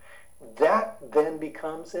to, that then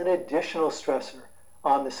becomes an additional stressor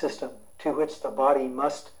on the system to which the body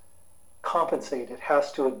must compensate. It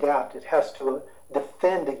has to adapt. It has to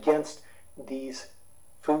defend against these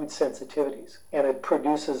food sensitivities. And it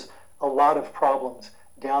produces a lot of problems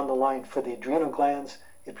down the line for the adrenal glands.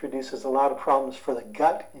 It produces a lot of problems for the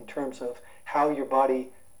gut in terms of how your body,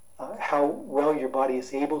 how well your body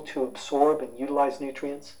is able to absorb and utilize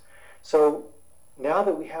nutrients. So now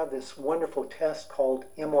that we have this wonderful test called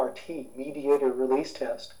MRT, mediator release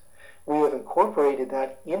test, we have incorporated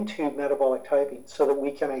that into metabolic typing so that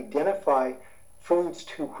we can identify foods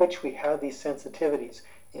to which we have these sensitivities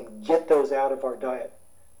and get those out of our diet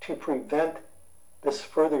to prevent this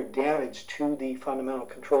further damage to the fundamental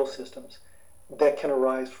control systems that can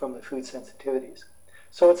arise from the food sensitivities.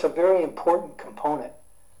 So it's a very important component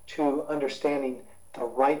to understanding the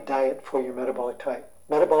right diet for your metabolic type.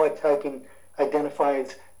 Metabolic typing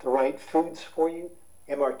identifies the right foods for you.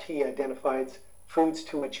 MRT identifies foods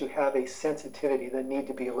to which you have a sensitivity that need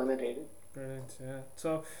to be eliminated. Brilliant, yeah.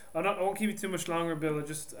 So I won't keep you too much longer, Bill. I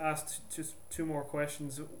just asked just two more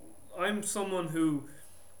questions. I'm someone who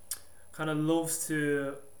kind of loves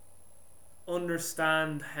to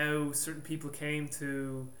understand how certain people came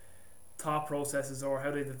to thought processes or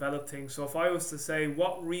how they develop things. So if I was to say,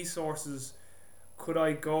 what resources could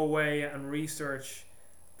I go away and research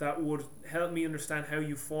that would help me understand how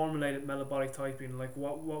you formulated metabolic typing? Like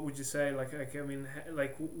what would you say? Like I mean,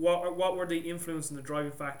 like what were the influence and the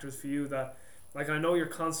driving factors for you that, like, I know you're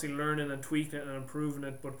constantly learning and tweaking it and improving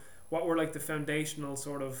it, but what were like the foundational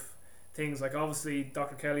sort of things? Like obviously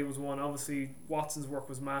Dr. Kelly was one, obviously Watson's work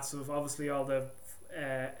was massive, obviously all the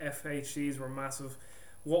FHCs were massive.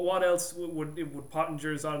 What else would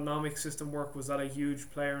Pottinger's autonomic system work? Was that a huge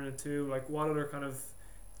player in it too? Like what other kind of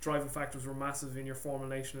driving factors were massive in your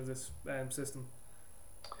formulation of this system?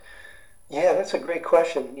 Yeah, that's a great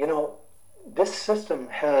question. You know, this system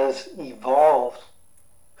has evolved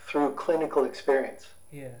through clinical experience.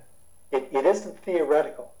 Yeah. It isn't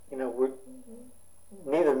theoretical. You know,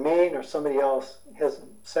 neither me nor somebody else has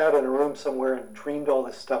sat in a room somewhere and dreamed all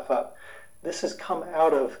this stuff up. This has come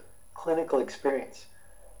out of clinical experience.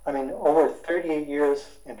 I mean, over 38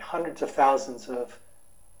 years and hundreds of thousands of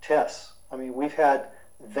tests. I mean, we've had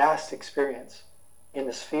vast experience in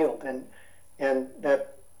this field, and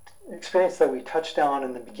that experience that we touched on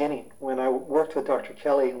in the beginning when I worked with Dr.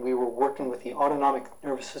 Kelly and we were working with the autonomic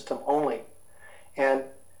nervous system only. And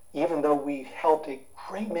even though we helped a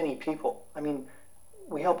great many people, I mean,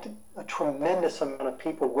 we helped a tremendous amount of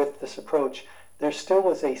people with this approach, there still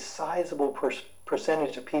was a sizable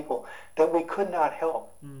percentage of people that we could not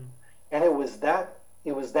help. And it was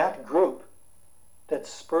that group that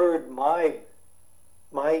spurred my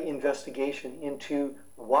investigation into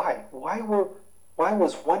why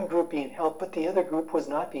was one group being helped but the other group was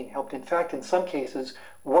not being helped. In fact, in some cases,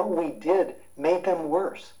 what we did made them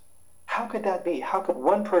worse. How could that be? How could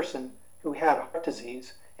one person who had heart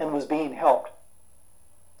disease and was being helped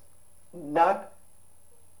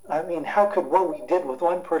how could what we did with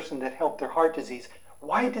one person that helped their heart disease,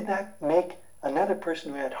 why did that make another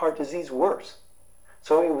person who had heart disease worse?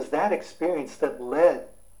 So it was that experience that led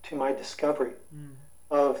to my discovery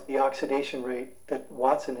of the oxidation rate that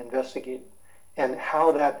Watson investigated and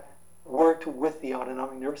how that worked with the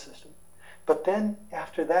autonomic nervous system. But then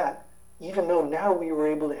after that, even though now we were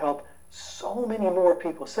able to help so many more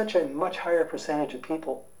people, such a much higher percentage of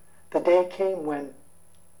people, the day came when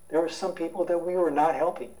there were some people that we were not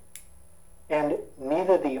helping. And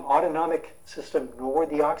neither the autonomic system nor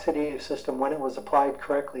the oxidative system, when it was applied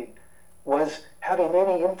correctly, was having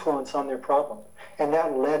any influence on their problem. And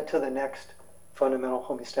that led to the next fundamental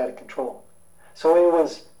homeostatic control. So it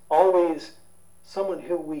was always someone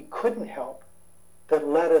who we couldn't help that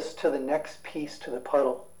led us to the next piece to the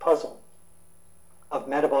puzzle of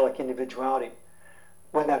metabolic individuality.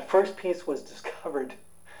 When that first piece was discovered,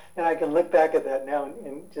 and I can look back at that now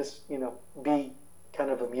and just, be kind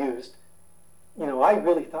of amused. I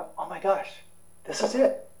really thought, oh my gosh, this is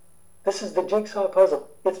it. This is the jigsaw puzzle.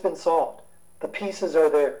 It's been solved. The pieces are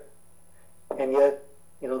there. And yet,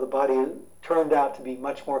 the body turned out to be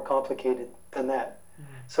much more complicated than that.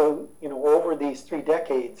 So, over these 3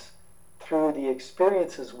 decades, through the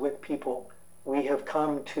experiences with people, we have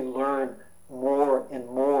come to learn more and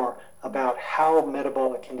more about how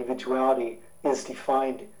metabolic individuality is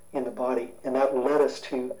defined in the body. And that led us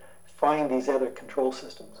to find these other control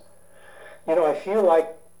systems. I feel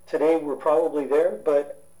like today we're probably there,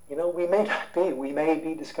 but, we may not be. We may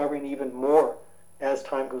be discovering even more as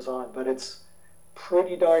time goes on, but it's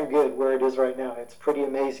pretty darn good where it is right now. It's pretty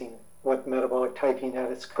amazing what metabolic typing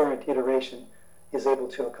at its current iteration is able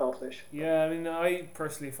to accomplish. Yeah, I mean, I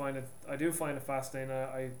personally do find it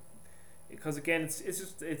fascinating. Because again,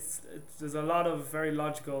 it's there's a lot of very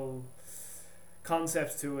logical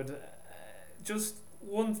concepts to it. Just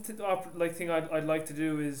one thing I'd like to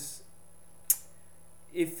do is,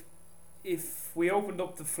 if we opened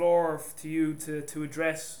up the floor to you to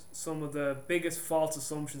address some of the biggest false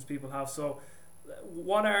assumptions people have. So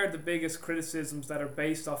what are the biggest criticisms that are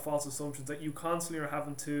based off false assumptions that you constantly are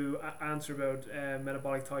having to answer about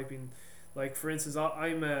metabolic typing? Like, for instance,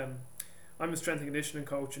 I'm a strength and conditioning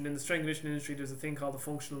coach, and in the strength and conditioning industry there's a thing called the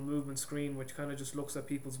functional movement screen, which kind of just looks at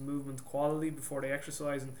people's movement quality before they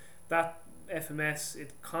exercise, and that FMS,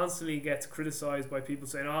 it constantly gets criticized by people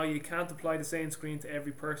saying, oh, you can't apply the same screen to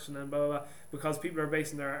every person and blah blah blah, because people are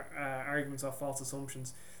basing their arguments off false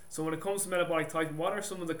assumptions. So when it comes to metabolic typing, what are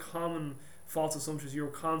some of the common false assumptions you're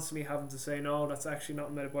constantly having to say, no, that's actually not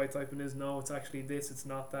what metabolic typing is, no, it's actually this, it's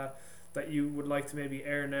not that you would like to maybe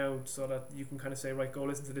air now, so that you can kind of say, right, go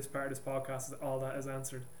listen to this part of this podcast, all that is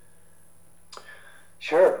answered?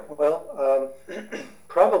 Sure. Well,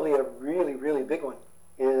 probably a really, really big one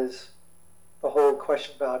is the whole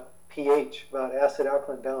question about pH, about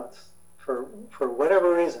acid-alkaline balance. For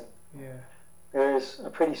whatever reason, there's a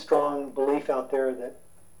pretty strong belief out there that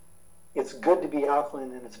it's good to be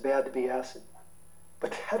alkaline and it's bad to be acid.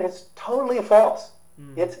 But that is totally false.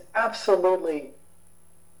 It's absolutely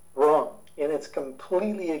wrong, and it's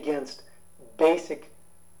completely against basic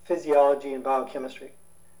physiology and biochemistry.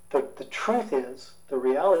 The truth is, the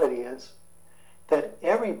reality is, that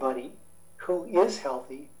everybody who is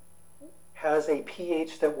healthy has a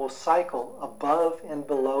pH that will cycle above and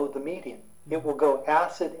below the median. It will go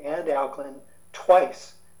acid and alkaline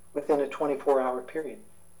twice within a 24-hour period.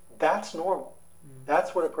 That's normal.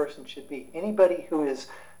 That's what a person should be. Anybody who is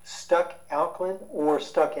stuck alkaline or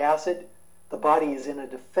stuck acid, the body is in a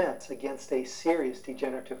defense against a serious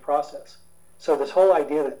degenerative process. So this whole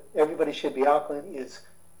idea that everybody should be alkaline is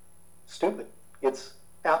stupid. It's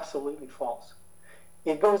absolutely false.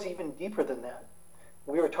 It goes even deeper than that.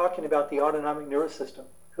 We were talking about the autonomic nervous system,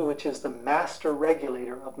 which is the master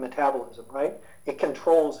regulator of metabolism, right? It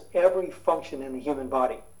controls every function in the human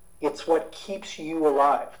body. It's what keeps you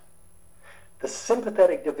alive. The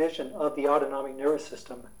sympathetic division of the autonomic nervous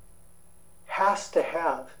system has to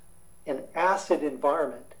have an acid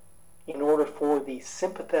environment in order for the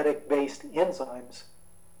sympathetic-based enzymes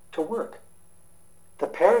to work. The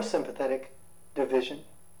parasympathetic division,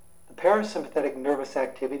 the parasympathetic nervous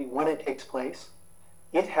activity, when it takes place,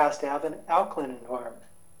 it has to have an alkaline environment.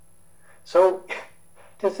 So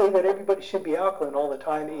to say that everybody should be alkaline all the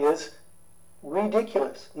time is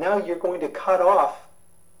ridiculous. Now you're going to cut off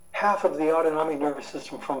half of the autonomic nervous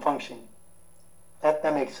system from functioning. That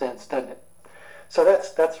makes sense, doesn't it? So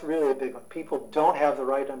that's really a big one. People don't have the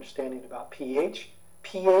right understanding about pH.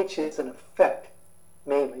 pH is an effect,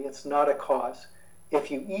 mainly. It's not a cause.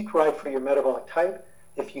 If you eat right for your metabolic type,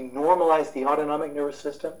 if you normalize the autonomic nervous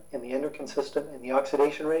system and the endocrine system and the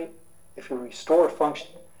oxidation rate, if you restore function,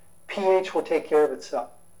 pH will take care of itself.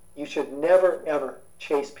 You should never, ever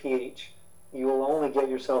chase pH. You will only get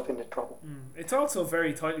yourself into trouble. It's also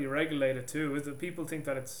very tightly regulated too. Is it? People think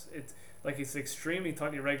that it's extremely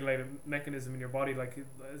tightly regulated mechanism in your body. Like,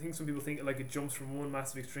 I think some people think it jumps from one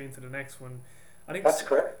massive extreme to the next one. I think that's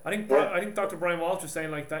correct. I think Dr. Brian Walsh was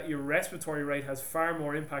saying that your respiratory rate has far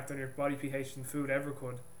more impact on your body pH than food ever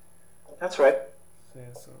could. That's right.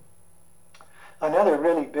 So. Another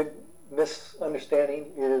really big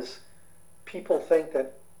misunderstanding is people think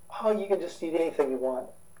that, you can just eat anything you want,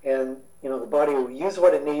 and the body will use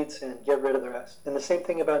what it needs and get rid of the rest. And the same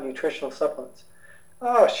thing about nutritional supplements.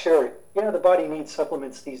 Oh, sure, the body needs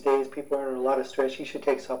supplements these days. People are under a lot of stress. You should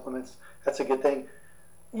take supplements. That's a good thing.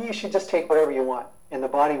 You should just take whatever you want, and the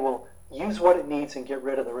body will use what it needs and get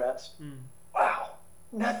rid of the rest. Wow,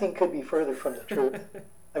 nothing could be further from the truth.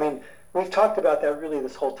 I mean, we've talked about that really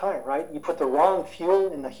this whole time, right? You put the wrong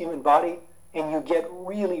fuel in the human body, and you get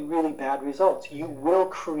really, really bad results. You will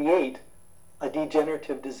create a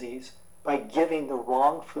degenerative disease by giving the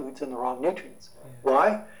wrong foods and the wrong nutrients.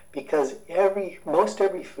 Why? Because most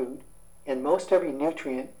every food and most every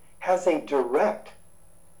nutrient has a direct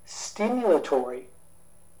stimulatory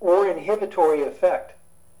or inhibitory effect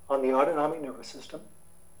on the autonomic nervous system.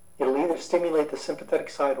 It'll either stimulate the sympathetic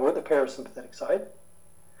side or the parasympathetic side.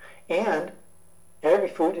 And every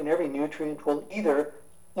food and every nutrient will either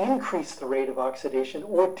increase the rate of oxidation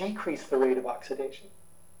or decrease the rate of oxidation.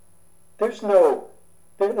 There's no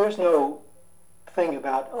thing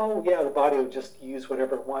about, oh yeah, the body will just use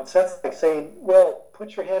whatever it wants. That's like saying, well,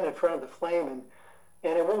 put your hand in front of the flame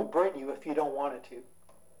and it won't burn you if you don't want it to.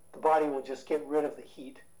 The body will just get rid of the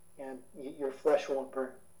heat and your flesh won't burn.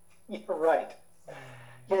 You're right.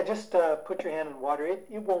 Yeah, just put your hand in water. It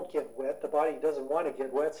won't get wet. The body doesn't want to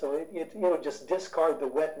get wet, so it'll just discard the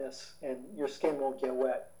wetness and your skin won't get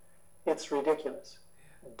wet. It's ridiculous.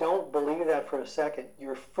 Don't believe that for a second.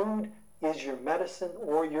 Your food is your medicine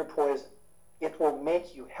or your poison. It will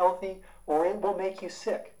make you healthy or it will make you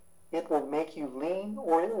sick. It will make you lean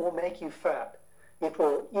or it will make you fat. It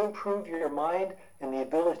will improve your mind and the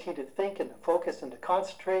ability to think and to focus and to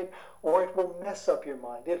concentrate, or it will mess up your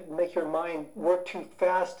mind. It will make your mind work too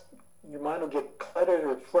fast. Your mind will get cluttered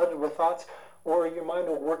or flooded with thoughts, or your mind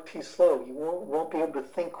will work too slow. You won't be able to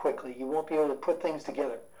think quickly. You won't be able to put things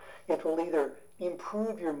together. It will either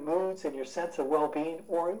improve your moods and your sense of well-being,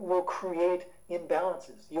 or it will create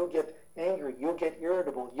imbalances. You'll get angry. You'll get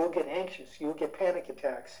irritable. You'll get anxious. You'll get panic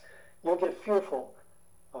attacks. You'll get fearful.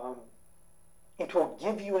 It will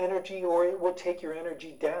give you energy or it will take your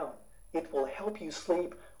energy down. It will help you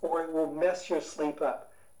sleep or it will mess your sleep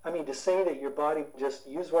up. I mean, to say that your body will just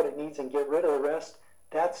use what it needs and get rid of the rest,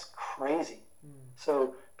 that's crazy.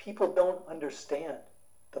 So people don't understand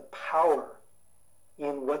the power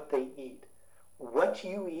in what they eat. What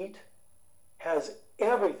you eat has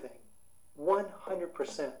everything,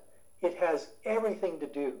 100%. It has everything to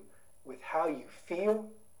do with how you feel,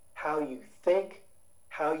 how you think,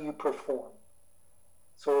 how you perform.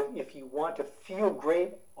 So if you want to feel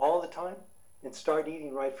great all the time, then start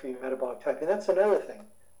eating right for your metabolic type. And that's another thing.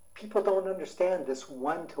 People don't understand this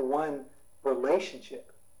one-to-one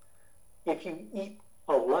relationship. If you eat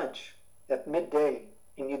a lunch at midday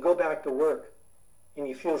and you go back to work and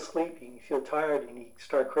you feel sleepy and you feel tired and you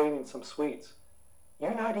start craving some sweets,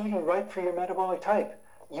 you're not eating right for your metabolic type.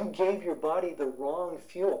 You gave your body the wrong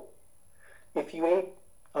fuel. If you ate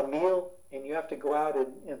a meal and you have to go out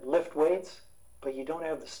and lift weights, but you don't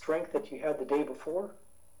have the strength that you had the day before,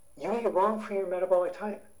 you ate wrong for your metabolic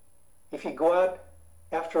type. If you go out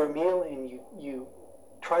after a meal and you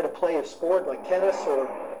try to play a sport like tennis or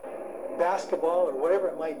basketball or whatever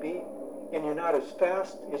it might be, and you're not as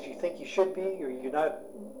fast as you think you should be, or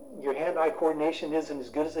your hand-eye coordination isn't as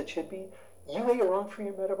good as it should be, you ate wrong for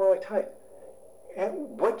your metabolic type. And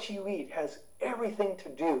what you eat has everything to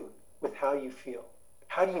do with how you feel.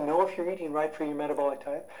 How do you know if you're eating right for your metabolic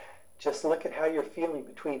type? Just look at how you're feeling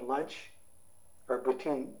between lunch, or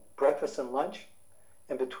between breakfast and lunch,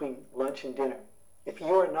 and between lunch and dinner. If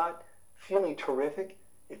you are not feeling terrific,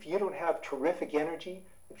 if you don't have terrific energy,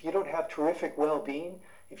 if you don't have terrific well-being,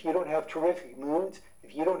 if you don't have terrific moods,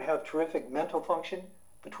 if you don't have terrific mental function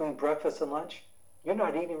between breakfast and lunch, you're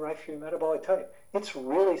not eating right for your metabolic type. It's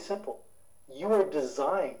really simple. You are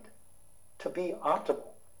designed to be optimal.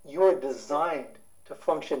 You are designed to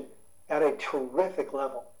function at a terrific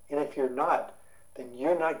level. And if you're not, then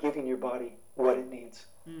you're not giving your body what it needs.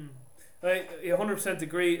 I 100%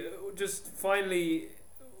 agree. Just finally,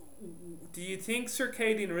 do you think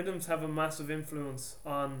circadian rhythms have a massive influence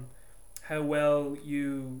on how well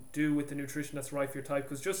you do with the nutrition that's right for your type?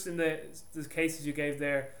 Because just in the cases you gave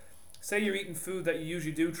there, say you're eating food that you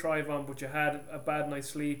usually do thrive on, but you had a bad night's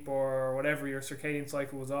sleep or whatever, your circadian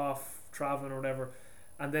cycle was off, traveling or whatever,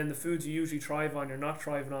 and then the foods you usually thrive on, you're not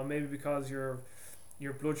thriving on, maybe because your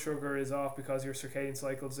blood sugar is off because your circadian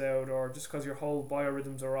cycle's out, or just because your whole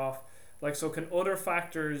biorhythms are off. Like, so can other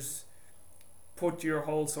factors put your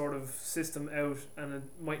whole sort of system out, and it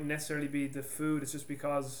mightn't necessarily be the food, it's just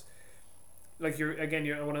because, like,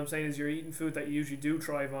 what I'm saying is you're eating food that you usually do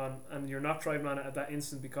thrive on, and you're not thriving on it at that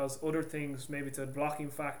instant because other things, maybe it's a blocking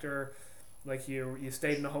factor, like you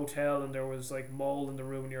stayed in a hotel and there was like mold in the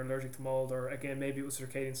room and you're allergic to mold, or again maybe it was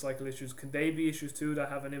circadian cycle issues. Can they be issues too that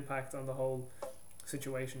have an impact on the whole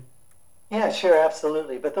situation? Yeah, sure,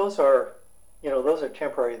 absolutely. But those are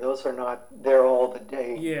temporary. Those are not there all the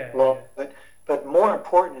day long. Yeah. But more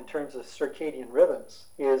important in terms of circadian rhythms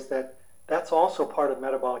is that that's also part of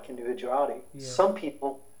metabolic individuality. Yeah. Some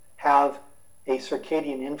people have a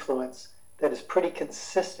circadian influence that is pretty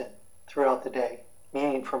consistent throughout the day,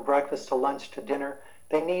 meaning from breakfast to lunch to dinner,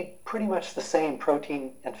 they need pretty much the same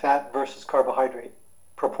protein and fat versus carbohydrate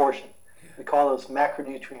proportion. We call those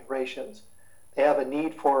macronutrient ratios. They have a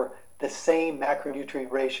need for the same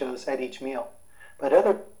macronutrient ratios at each meal. But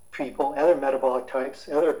other people, other metabolic types,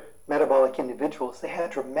 other metabolic individuals, they had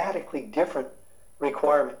dramatically different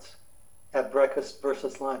requirements at breakfast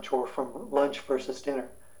versus lunch, or from lunch versus dinner.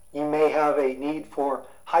 You may have a need for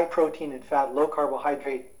high protein and fat, low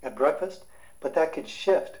carbohydrate at breakfast, but that could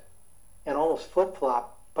shift and almost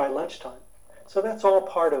flip-flop by lunchtime. So that's all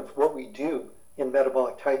part of what we do in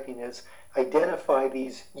metabolic typing, is identify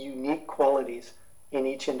these unique qualities in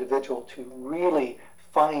each individual to really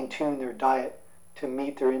fine-tune their diet to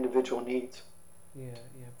meet their individual needs. Yeah,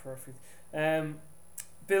 perfect.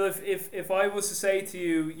 Bill, if I was to say to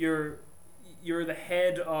you, you're the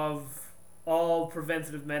head of all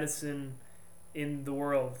preventative medicine in the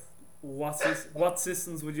world, what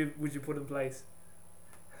systems would you put in place?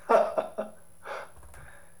 I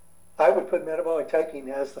would put metabolic typing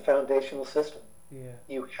as the foundational system. Yeah.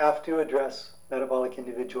 You have to address metabolic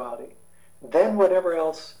individuality. Then whatever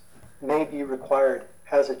else may be required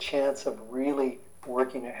has a chance of really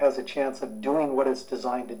working. It has a chance of doing what it's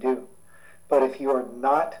designed to do. But if you are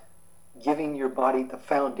not giving your body the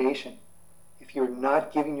foundation, if you're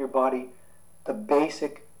not giving your body the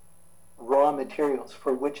basic raw materials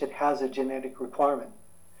for which it has a genetic requirement,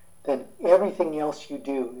 then everything else you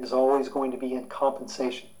do is always going to be in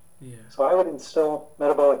compensation. Yeah. So I would instill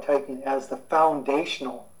metabolic typing as the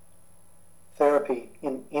foundational therapy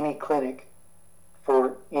in any clinic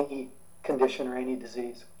for any condition or any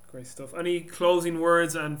disease. Great stuff. Any closing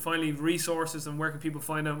words, and finally resources, and where can people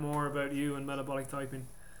find out more about you and metabolic typing?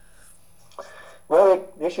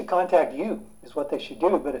 Well, they should contact you, is what they should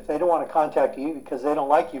do. But if they don't want to contact you because they don't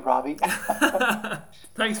like you, Robbie,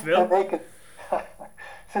 thanks, Bill.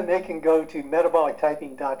 then they can go to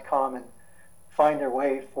metabolictyping.com and find their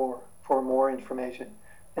way for more information.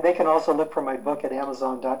 And they can also look for my book at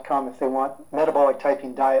amazon.com if they want Metabolic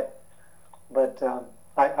Typing Diet. But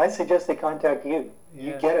I suggest they contact you. Yeah.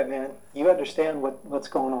 You get it, man. You understand what's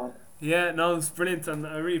going on. Yeah, no, it's brilliant, and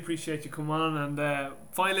I really appreciate you coming on. And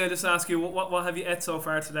finally, I'll just ask you, what have you ate so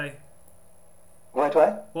far today? What?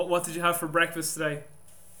 What did you have for breakfast today?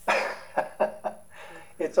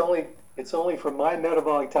 It's only for my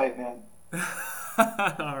metabolic type, man.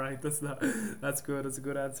 All right, that's good. That's a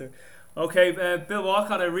good answer. Okay, Bill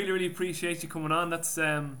Walcott, I really appreciate you coming on. That's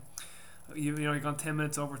you've gone 10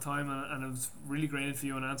 minutes over time, and it was really great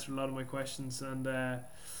interview and answered a lot of my questions. And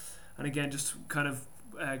again, just kind of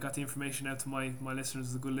got the information out to my listeners.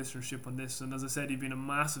 There's a good listenership on this, and as I said, you've been a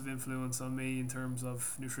massive influence on me in terms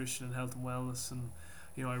of nutrition and health and wellness. And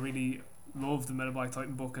I really love the Metabolic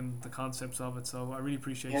Typing book and the concepts of it. So I really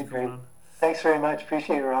appreciate you coming on. Thanks very much.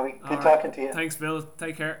 Appreciate it, Robbie. Good talking to you. Thanks, Bill.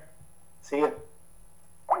 Take care. See you.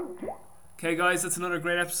 Okay, guys, that's another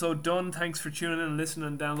great episode done. Thanks for tuning in and listening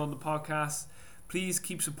and downloading the podcast. Please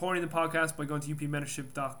keep supporting the podcast by going to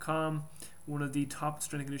upmentorship.com, one of the top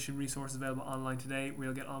strength and conditioning resources available online today, where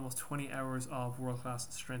you'll get almost 20 hours of world-class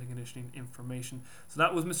strength and conditioning information. So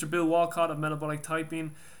that was Mr. Bill Walcott of Metabolic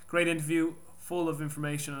Typing. Great interview, full of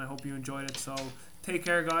information, and I hope you enjoyed it. So take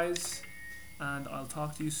care, guys, and I'll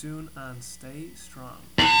talk to you soon, and stay strong.